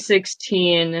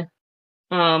 2016.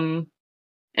 And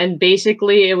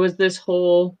basically, it was this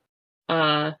whole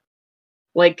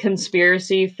like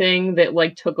conspiracy thing that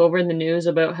like took over the news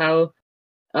about how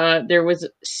there was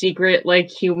secret like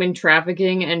human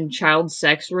trafficking and child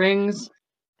sex rings,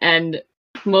 and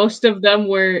most of them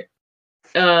were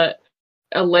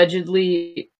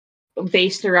allegedly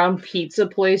based around pizza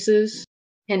places,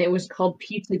 and it was called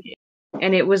Pizzagate.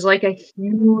 And it was like a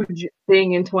huge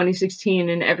thing in 2016,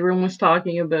 and everyone was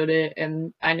talking about it.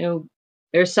 And I know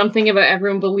there's something about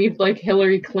everyone believed like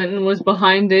Hillary Clinton was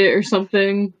behind it or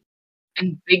something.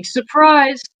 And big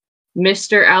surprise,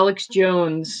 Mr. Alex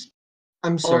Jones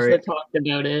I'm sorry. also talked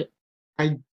about it.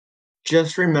 I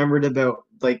just remembered about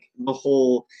like the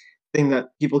whole thing that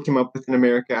people came up with in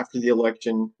America after the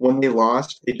election. When they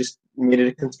lost, they just made it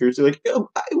a conspiracy. Like, oh,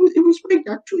 it was rigged,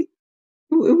 actually.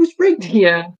 It was rigged.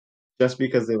 Yeah. Just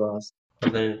because they lost.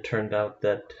 And then it turned out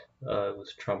that it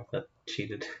was Trump that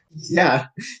cheated. Yeah.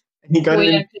 He got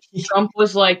Trump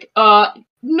was like,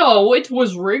 no, it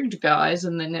was rigged, guys.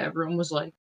 And then everyone was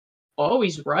like, oh,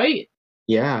 he's right.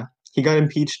 Yeah. He got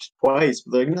impeached twice.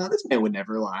 But they're like, no, this man would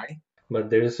never lie. But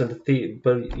there's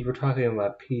but you were talking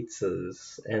about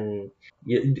pizzas, and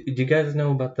do you guys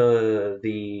know about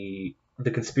the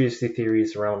conspiracy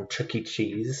theories around Chuck E.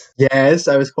 Cheese? Yes,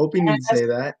 I was hoping you'd say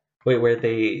that. Wait,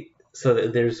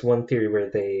 there's one theory where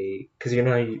because you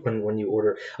know how when you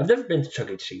order, I've never been to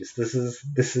Chuck E. Cheese. This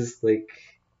is like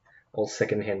all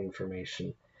secondhand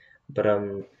information, but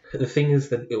the thing is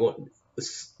that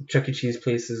Chuck E. Cheese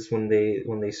places, when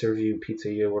they serve you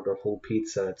pizza, you order a whole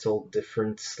pizza. It's all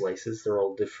different slices. They're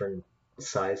all different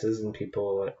sizes, and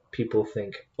people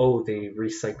think, oh, they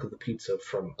recycle the pizza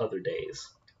from other days.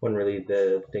 When really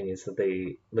the thing is that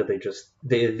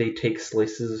they take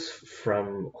slices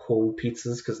from whole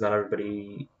pizzas, because not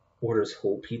everybody orders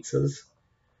whole pizzas.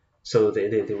 So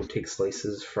they would take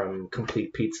slices from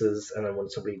complete pizzas, and then when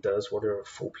somebody does order a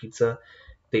full pizza,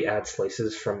 they add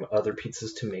slices from other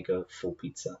pizzas to make a full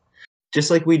pizza. Just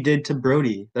like we did to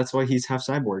Brody. That's why he's half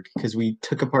cyborg, because we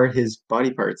took apart his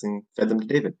body parts and fed them to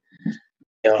David.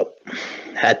 Yup.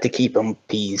 Had to keep him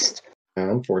appeased.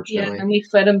 Unfortunately. Yeah, and we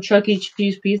fed him Chuck E.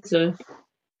 Cheese pizza.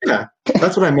 Yeah,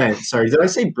 that's what I meant. Sorry, did I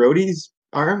say Brody's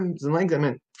arms and legs? I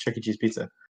meant Chuck E. Cheese pizza.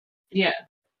 Yeah.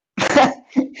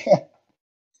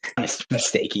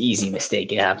 Mistake, easy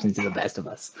mistake. It happens to the best of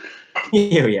us.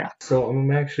 Yeah. So I'm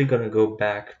actually going to go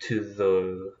back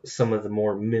to some of the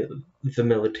more the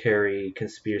military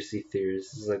conspiracy theories.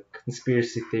 This is a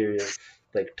conspiracy theory of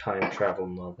like time travel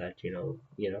and all that, you know.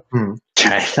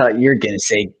 I thought you were gonna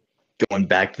say going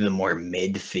back to the more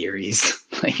mid theories.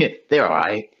 Like, they're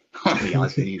alright. I'll be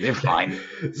honest with you, they're fine.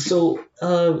 So,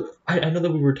 I know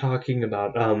that we were talking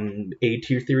about A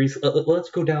tier theories. Let's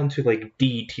go down to like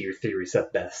D tier theories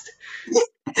at best.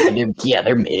 They're Yeah,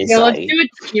 let's mid-sized. do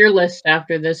a tier list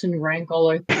after this and rank all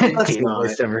our theories. Let's Tier not.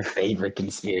 list of our favorite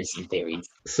conspiracy theories.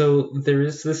 So there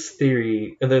is this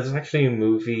theory, and there's actually a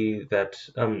movie that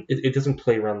it doesn't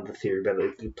play around the theory, but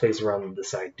it plays around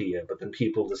this idea. But then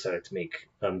people decided to make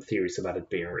theories about it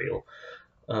being real.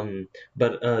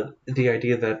 But the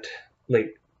idea that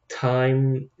like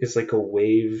time is like a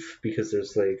wave because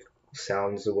there's like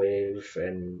sounds a wave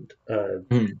and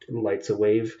light's a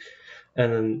wave,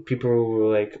 and then people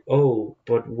were like, oh,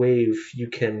 but wave, you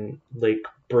can like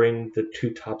bring the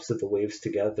two tops of the waves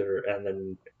together, and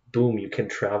then boom, you can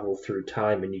travel through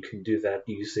time, and you can do that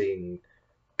using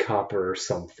copper or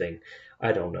something.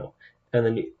 I don't know. And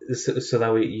then so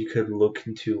that way you could look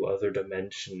into other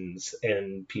dimensions,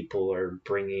 and people are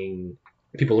bringing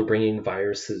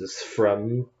viruses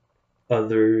from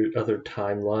other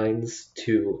timelines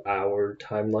to our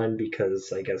timeline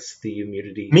because I guess the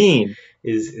immunity Mean.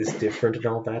 is different and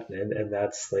all that, and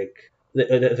that's like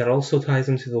that also ties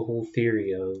into the whole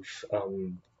theory of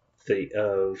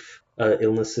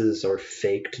illnesses are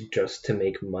faked just to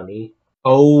make money.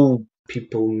 Oh,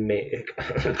 People make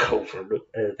COVID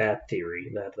that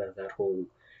theory, that whole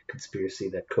conspiracy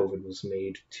that COVID was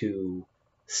made to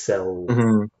sell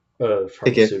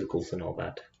pharmaceuticals and all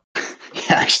that.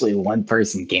 Actually, one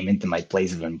person came into my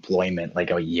place of employment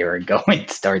like a year ago and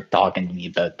started talking to me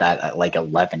about that at like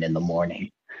 11 in the morning.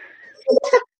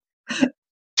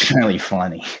 It's really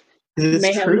funny. it's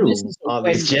Mayhem, true. this is so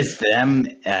It's Obviously. just them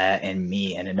and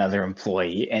me and another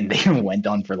employee, and they went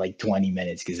on for like 20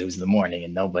 minutes because it was the morning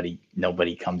and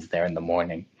nobody comes there in the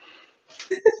morning.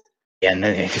 And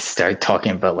then they just started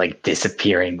talking about like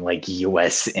disappearing like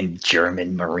U.S. and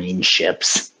German Marine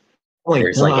ships. Oh my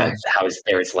There's God. like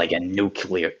there's like a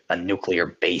nuclear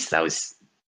base that was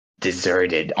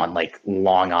deserted on like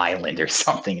Long Island or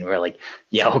something. And we're like,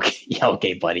 yeah,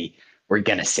 okay, buddy. We're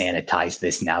gonna sanitize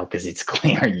this now because it's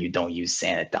clear you don't use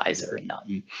sanitizer or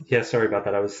nothing. Yeah, sorry about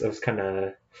that. I was kind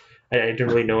of I didn't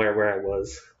really know where I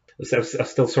was. I was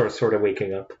still sort of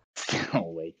waking up.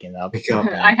 Still waking up. Wake up.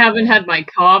 I haven't had my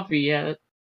coffee yet.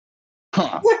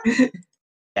 Huh. You're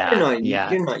Yeah.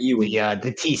 not you.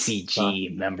 The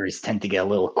TCG members tend to get a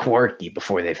little quirky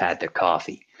before they've had their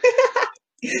coffee.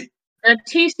 The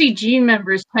TCG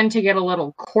members tend to get a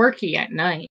little quirky at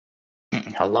night.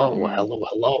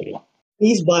 Hello.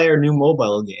 Please buy our new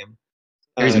mobile game.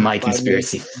 Here's my 5 Nights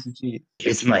conspiracy. at TCG.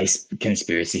 Here's my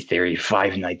conspiracy theory.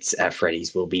 Five Nights at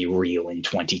Freddy's will be real in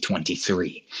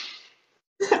 2023.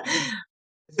 This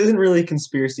isn't really a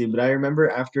conspiracy, but I remember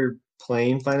after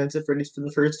playing Five Nights at Freddy's for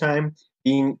the first time,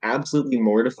 being absolutely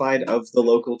mortified of the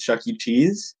local Chuck E.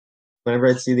 Cheese whenever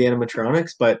I'd see the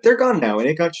animatronics, but they're gone now and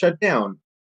it got shut down.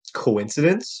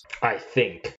 Coincidence? I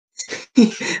think.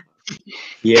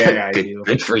 Yeah, I do.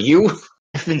 Good for you.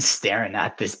 I've been staring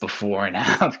at this before and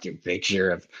after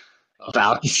picture of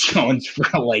Alex Jones for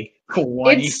like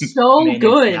 20 It's so minutes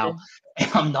good. now.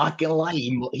 And I'm not gonna lie,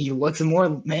 he looks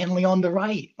more manly on the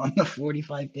right. On the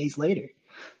 45 days later,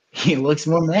 he looks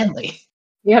more manly.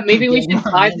 Yeah, maybe we Getting should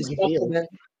more buy manly the feels. supplement.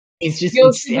 He's just Yo,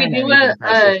 been should we staring at do me for the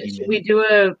past 15 should we minutes.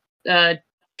 do a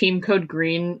Team Code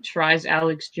Green tries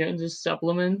Alex Jones's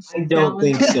supplements? I don't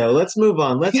think so. Let's move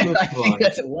on. Let's move I think on.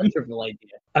 that's a wonderful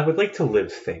idea. I would like to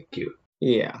live, thank you.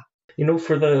 Yeah. You know,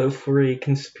 for a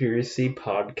conspiracy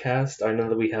podcast, I know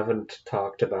that we haven't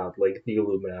talked about like the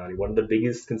Illuminati, one of the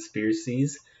biggest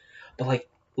conspiracies, but like,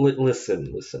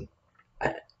 listen,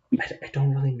 I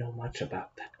don't really know much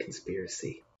about that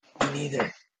conspiracy. Me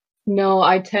neither. No,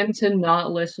 I tend to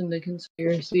not listen to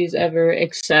conspiracies ever,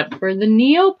 except for the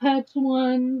Neopets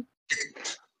one.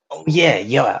 Oh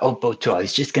yeah. Oh, Boto, I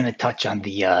was just gonna touch on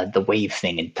the wave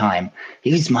thing in time.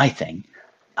 Here's my thing.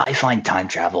 I find time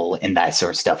travel and that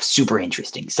sort of stuff super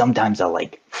interesting. Sometimes I'll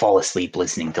like fall asleep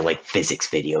listening to like physics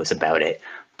videos about it,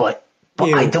 but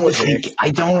I don't think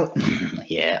I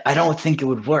don't think it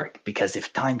would work because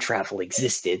if time travel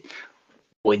existed,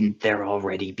 wouldn't there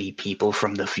already be people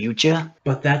from the future?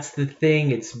 But that's the thing,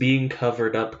 it's being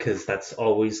covered up because that's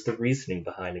always the reasoning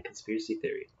behind a conspiracy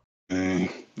theory.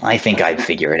 I think I'd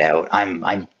figure it out.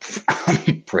 I'm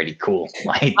pretty cool.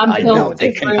 I I'm know built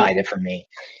they can different. hide it from me.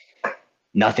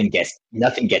 Nothing gets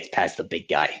past the big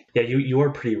guy. Yeah, you are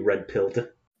pretty red-pilled.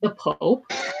 The Pope.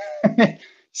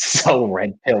 So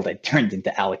red pilled it turned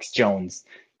into Alex Jones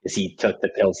because he took the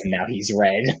pills and now he's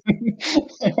red.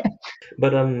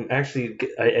 But actually,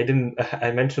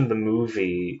 I mentioned the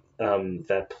movie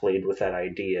that played with that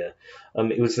idea.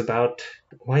 It was about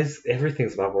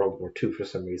everything's about World War II for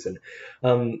some reason.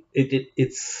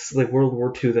 It's like World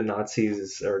War II. The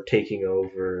Nazis are taking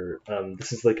over.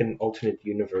 This is like an alternate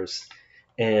universe,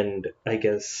 and I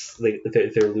guess like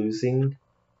they're losing.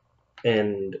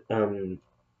 and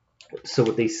so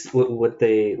what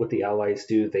the allies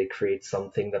do, they create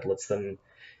something that lets them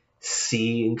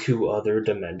see into other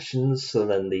dimensions. So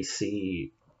then they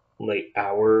see like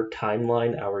our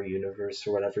timeline, our universe,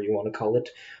 or whatever you want to call it,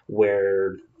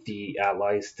 where the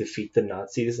allies defeat the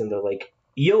Nazis, and they're like,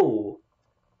 "Yo,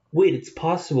 wait, it's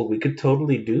possible. We could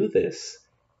totally do this."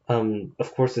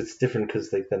 Of course, it's different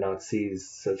because like the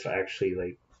Nazis have actually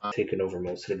like taken over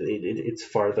most of it. It's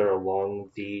farther along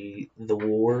the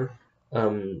war.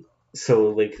 So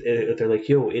like they're like,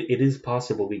 "Yo, it is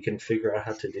possible. We can figure out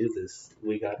how to do this.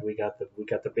 We got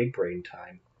the big brain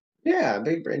time." Yeah,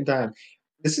 big brain time.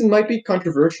 Might be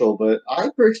controversial, but I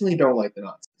personally don't like the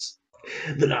Nazis.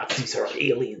 The Nazis are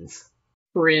aliens.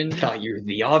 I Cringe. thought you're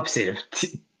the opposite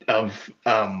of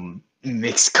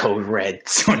mixed code red.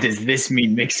 So does this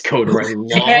mean mixed code red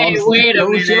Hey, loves? wait a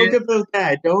Don't joke minute. about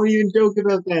that. Don't even joke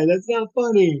about that. That's not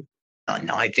funny.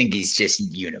 No, I think he's just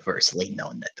universally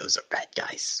known that those are bad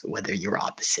guys, whether you're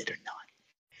opposite or not.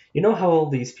 You know how all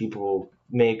these people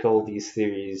make all these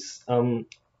theories?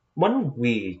 Why don't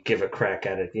we give a crack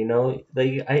at it? You know,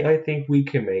 like I think we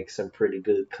can make some pretty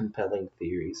good, compelling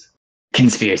theories.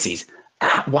 Conspiracies.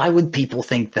 Why would people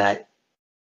think that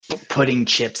putting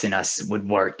chips in us would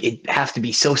work? It'd have to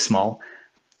be so small.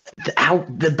 How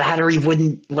the battery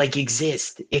wouldn't like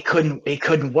exist. It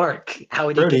couldn't work. How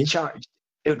would it Brody. get charged?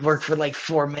 It would work for like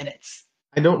 4 minutes.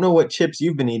 I don't know what chips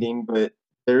you've been eating, but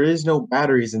there is no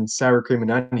batteries in sour cream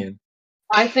and onion.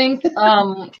 I think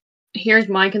here's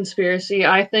my conspiracy.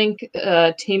 I think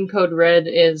Team Code Red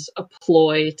is a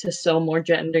ploy to sell more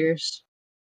genders.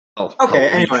 Oh, Okay,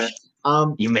 holy anyway.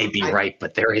 You may be I- right,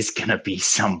 but there is gonna be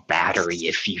some battery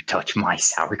if you touch my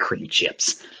sour cream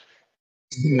chips.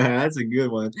 Yeah, that's a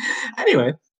good one.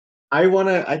 Anyway, I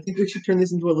think we should turn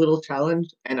this into a little challenge,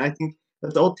 and I think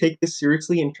let's all take this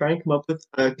seriously and try and come up with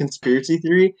a conspiracy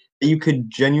theory that you could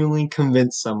genuinely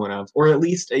convince someone of, or at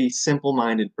least a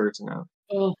simple-minded person of.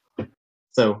 Oh,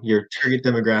 So your target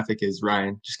demographic is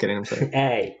Ryan. Just kidding, I'm sorry.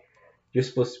 Hey, you're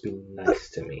supposed to be nice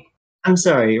to me. I'm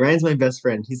sorry, Ryan's my best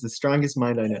friend. He's the strongest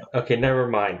mind I know. Okay, never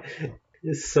mind.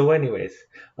 So, anyways,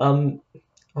 oh,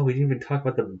 we didn't even talk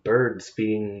about the birds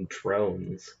being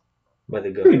drones by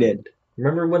the government. did.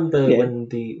 Remember when We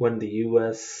did. when the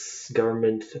U.S.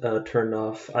 government turned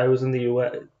off? I was in the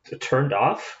U.S. Turned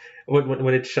off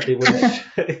when it shut when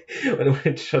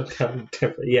it shut down.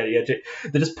 Yeah.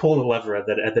 They just pulled the lever and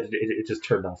then it just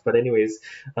turned off. But anyways,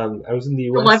 I was in the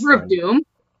the U.S. Lever of then. Doom?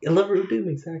 A lever of doom,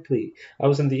 exactly. I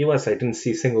was in the U.S. I didn't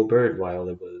see a single bird while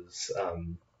it was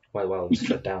while it was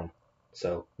shut down.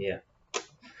 So yeah.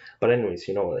 But anyways,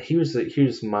 you know,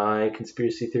 here's my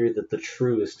conspiracy theory, that the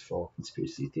truest of all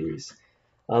conspiracy theories.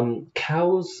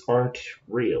 Cows aren't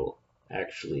real,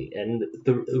 actually, and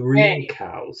the real Hey.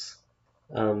 cows,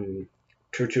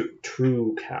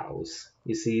 true cows.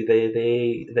 You see,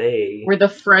 they We're the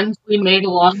friends we made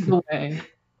along the way.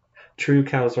 true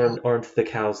cows aren't the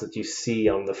cows that you see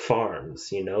on the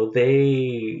farms. You know,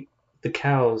 the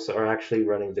cows are actually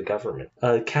running the government.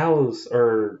 Cows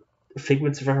are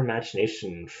figments of our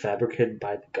imagination, fabricated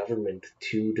by the government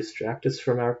to distract us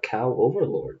from our cow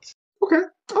overlords. Okay.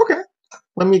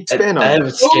 Let me expand on That that.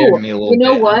 would scare Oh, me a little you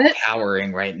know bit. what? I'm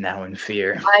cowering right now in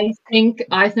fear. I think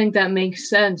that makes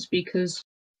sense because,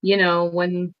 you know,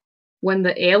 when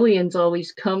the aliens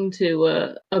always come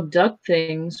to abduct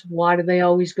things, why do they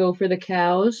always go for the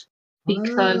cows?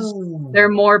 Because they're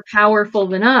more powerful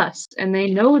than us, and they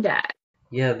know that.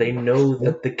 Yeah, they know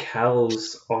that the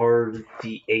cows are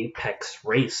the apex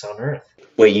race on Earth.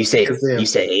 Wait, you say Because they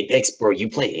have- Apex, bro? You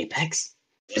play Apex?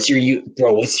 What's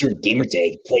your gamer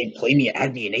tag? Play me,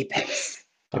 add me in Apex.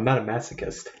 I'm not a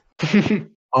masochist.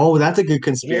 Oh, that's a good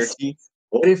conspiracy.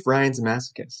 What if Ryan's a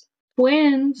masochist?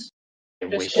 Twins. I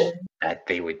Just wish kidding. that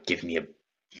they would give me a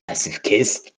massive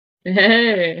kiss.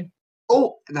 Hey.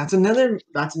 Oh, that's another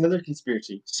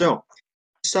conspiracy. So,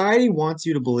 society wants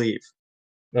you to believe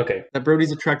Okay. that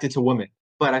Brody's attracted to women,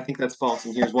 but I think that's false,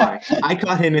 and here's why. I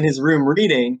caught him in his room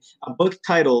reading a book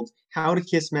titled How to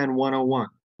Kiss Men 101.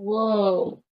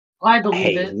 Whoa. I believe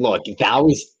Hey, it. look, that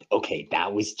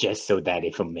was just so that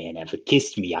if a man ever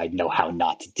kissed me, I'd know how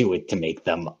not to do it to make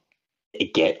them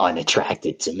get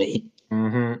unattracted to me.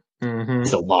 Mm-hmm.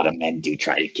 Because a lot of men do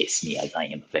try to kiss me, as I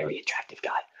am a very attractive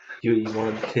guy. You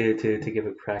wanted to give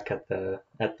a crack at the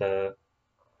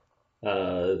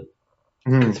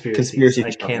conspiracies. Conspiracy.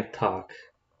 I can't talk.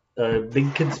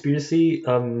 Big conspiracy.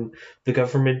 The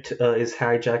government is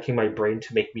hijacking my brain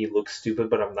to make me look stupid,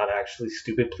 but I'm not actually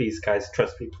stupid. Please, guys,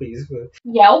 trust me, please.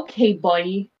 Yeah, okay,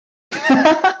 buddy.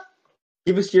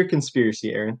 Give us your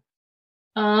conspiracy, Aaron.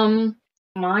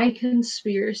 My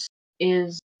conspiracy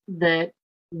is that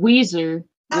Weezer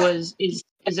is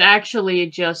actually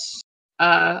just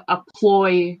a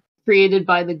ploy created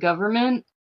by the government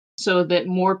so that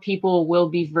more people will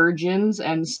be virgins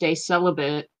and stay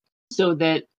celibate, so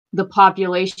that the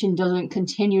population doesn't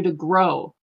continue to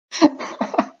grow.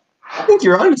 I think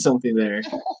you're onto something there.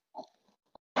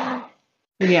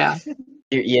 Yeah.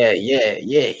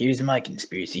 Yeah. Here's my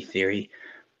conspiracy theory.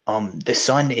 The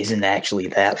sun isn't actually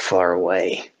that far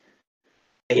away.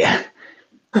 Yeah.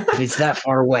 If it's that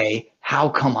far away, how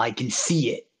come I can see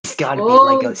it? It's gotta be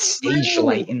like a stage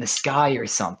light in the sky or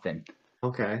something.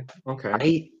 Okay. I Let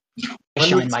me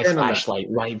shine my expand on that. flashlight,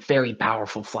 right? Very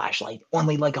powerful flashlight,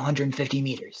 only like 150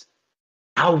 meters.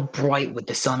 How bright would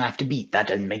the sun have to be? That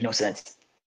doesn't make no sense.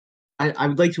 I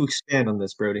would like to expand on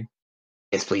this, Brody.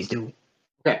 Yes, please do.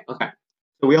 Okay.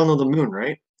 So we all know the moon,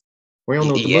 right? We all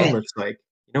know what the Yeah. moon looks like.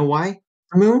 You know why?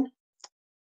 The moon?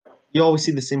 You always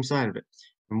see the same side of it.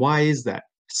 And why is that?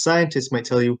 Scientists might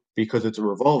tell you because it's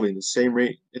revolving the same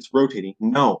rate, it's rotating.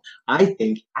 No, I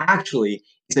think actually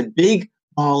it's a big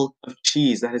ball of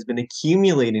cheese that has been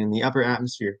accumulating in the upper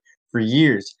atmosphere for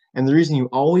years. And the reason you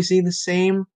always see the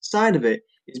same side of it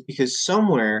is because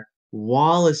somewhere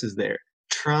Wallace is there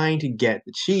trying to get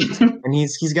the cheese. And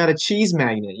he's got a cheese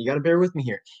magnet. You got to bear with me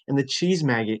here. And the cheese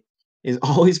magnet is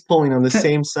always pulling on the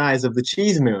same size of the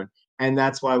cheese moon. And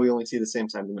that's why we only see the same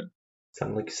side of the moon.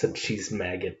 Sound like you said cheese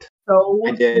maggot. So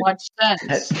I did. much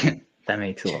sense. That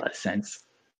makes a lot of sense.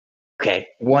 Okay,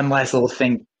 one last little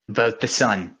thing about the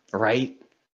sun, right?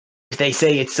 If they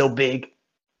say it's so big,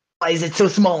 why is it so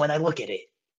small when I look at it?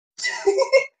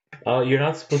 You're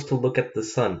not supposed to look at the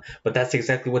sun, but that's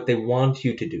exactly what they want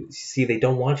you to do. See, they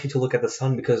don't want you to look at the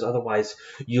sun because otherwise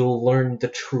you'll learn the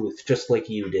truth, just like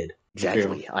you did.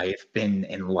 Exactly. I've been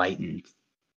enlightened.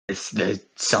 The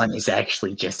sun is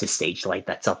actually just a stage light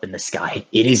that's up in the sky.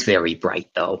 It is very bright,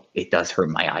 though. It does hurt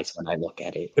my eyes when I look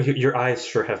at it. Your eyes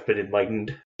sure have been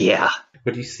enlightened. Yeah.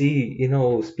 But you see,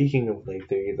 speaking of like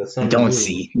the sun. I and don't moon,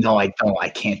 see. No, I don't. I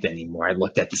can't anymore. I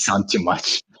looked at the sun too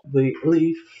much. The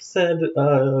Leaf said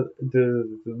the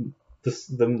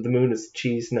moon is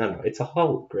cheese. No, it's a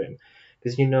hologram.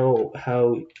 Because you know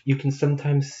how you can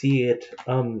sometimes see it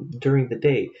during the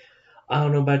day. I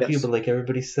don't know about you, Yes. but like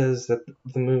everybody says that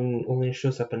the moon only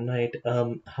shows up at night.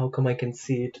 How come I can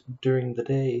see it during the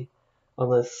day?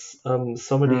 Unless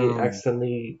somebody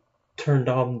accidentally turned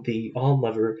on the on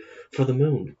lever for the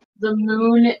moon. The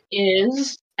moon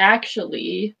is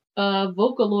actually a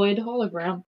Vocaloid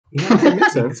hologram. Yeah, That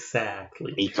makes sense.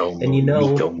 exactly. Rico moon. And you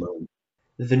know- Rico moon.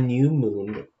 The new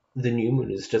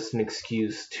moon is just an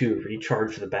excuse to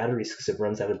recharge the batteries because it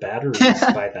runs out of batteries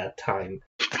by that time.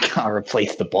 Gotta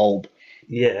replace the bulb.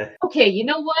 Yeah. Okay, you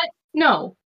know what?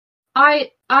 No.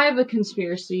 I have a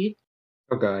conspiracy.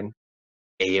 Oh god.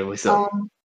 Hey, it was a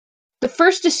The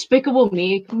first Despicable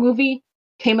Me movie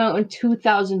came out in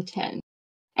 2010,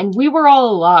 and we were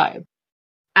all alive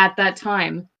at that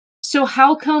time. So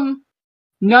how come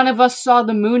none of us saw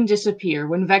the moon disappear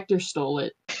when Vector stole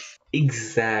it?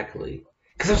 Exactly.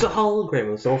 Because it was a hologram.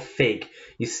 It was all fake.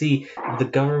 You see, the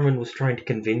government was trying to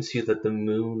convince you that the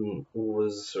moon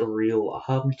was a real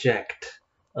object.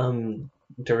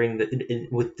 During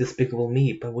with Despicable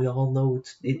Me, but we all know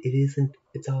it isn't.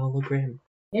 It's a hologram.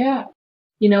 Yeah.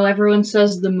 Everyone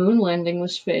says the moon landing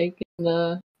was fake,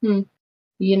 and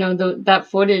that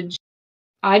footage.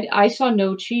 I saw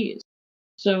no cheese,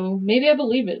 so maybe I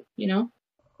believe it. The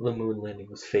moon landing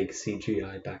was fake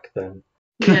CGI back then.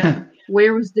 Yeah.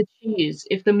 Where was the cheese?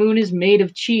 If the moon is made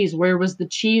of cheese, where was the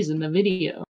cheese in the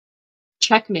video?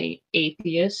 Checkmate,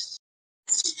 atheists.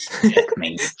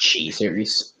 checkmate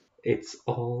cheesers. It's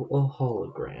all a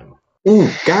hologram. Ooh,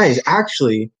 guys,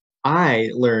 actually, I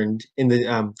learned in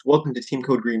the Welcome to Team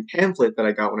Code Green pamphlet that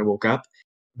I got when I woke up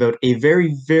about a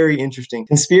very, very interesting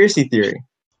conspiracy theory.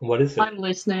 What is it? I'm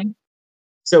listening.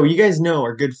 So you guys know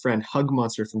our good friend Hug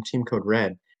Monster from Team Code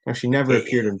Red. Now, she never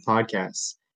appeared in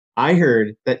podcasts. I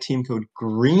heard that Team Code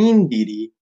Green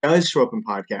BD does show up in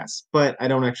podcasts, but I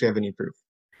don't actually have any proof.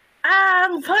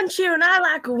 I'm punch you and I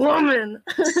like a woman.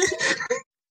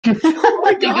 Oh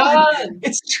my God.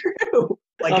 It's true!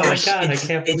 My Oh my gosh, god, I it's,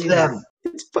 can't it's believe them.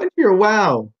 It's Punchier,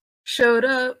 wow! Showed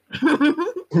up.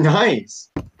 Nice!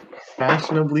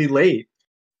 Fashionably late.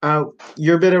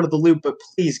 You're a bit out of the loop, but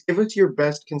please give us your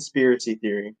best conspiracy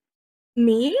theory.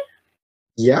 Me?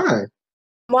 Yeah.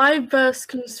 My best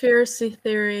conspiracy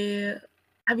theory.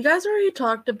 Have you guys already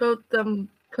talked about them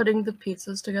putting the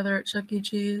pizzas together at Chuck E.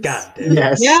 Cheese? God damn.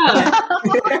 Yes. Yeah.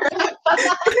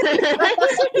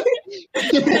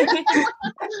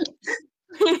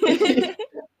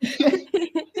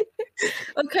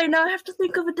 Okay, now I have to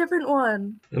think of a different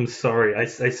one. I'm sorry, I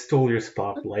stole your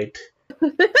spotlight.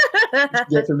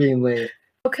 Get for being late.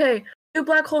 Okay, 2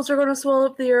 black holes are going to swallow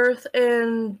up the Earth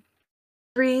in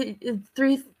in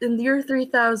the year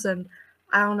 3000.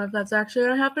 I don't know if that's actually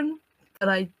going to happen,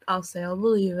 but I'll say I'll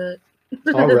believe it.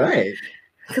 All right.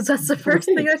 Because that's the first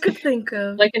thing I could think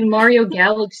of. Like in Mario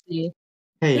Galaxy.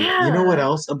 Hey, you know what Yeah.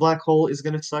 else a black hole is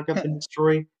going to suck up and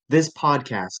destroy? This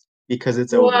podcast, because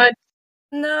it's over. What?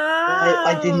 No.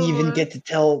 I didn't even get to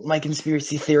tell my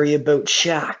conspiracy theory about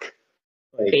Shaq.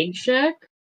 Like Big Shack?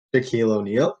 Shaquille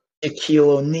O'Neal.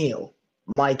 Shaquille O'Neal.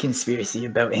 My conspiracy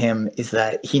about him is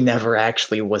that he never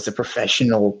actually was a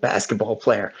professional basketball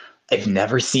player. I've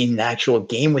never seen an actual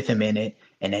game with him in it,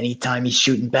 and anytime he's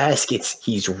shooting baskets,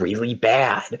 he's really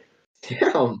bad.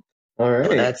 Damn. All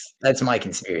right. So that's my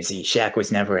conspiracy. Shaq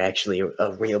was never actually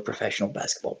a real professional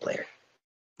basketball player.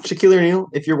 Shaquille O'Neal,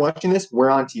 if you're watching this, we're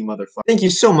on to you, motherfucker. Thank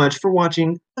you so much for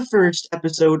watching the first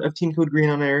episode of Team Code Green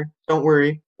on Air. Don't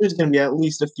worry, there's going to be at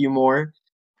least a few more.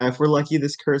 If we're lucky,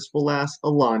 this curse will last a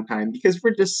long time because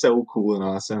we're just so cool and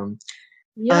awesome.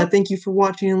 Yep. Thank you for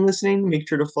watching and listening. Make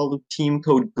sure to follow Team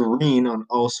Code Green on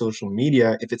all social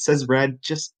media. If it says red,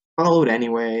 just follow it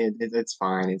anyway. It's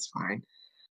fine. It's fine.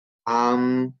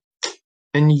 And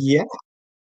yeah,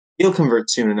 you'll convert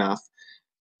soon enough.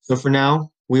 So for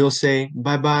now, we'll say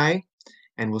bye-bye,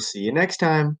 and we'll see you next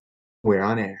time. We're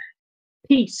on air.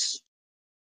 Peace.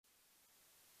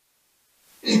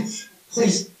 Please,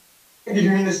 if you're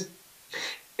hearing this,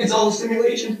 it's all a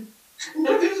simulation.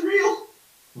 None of it is real.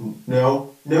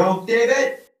 No,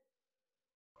 David!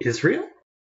 Israel?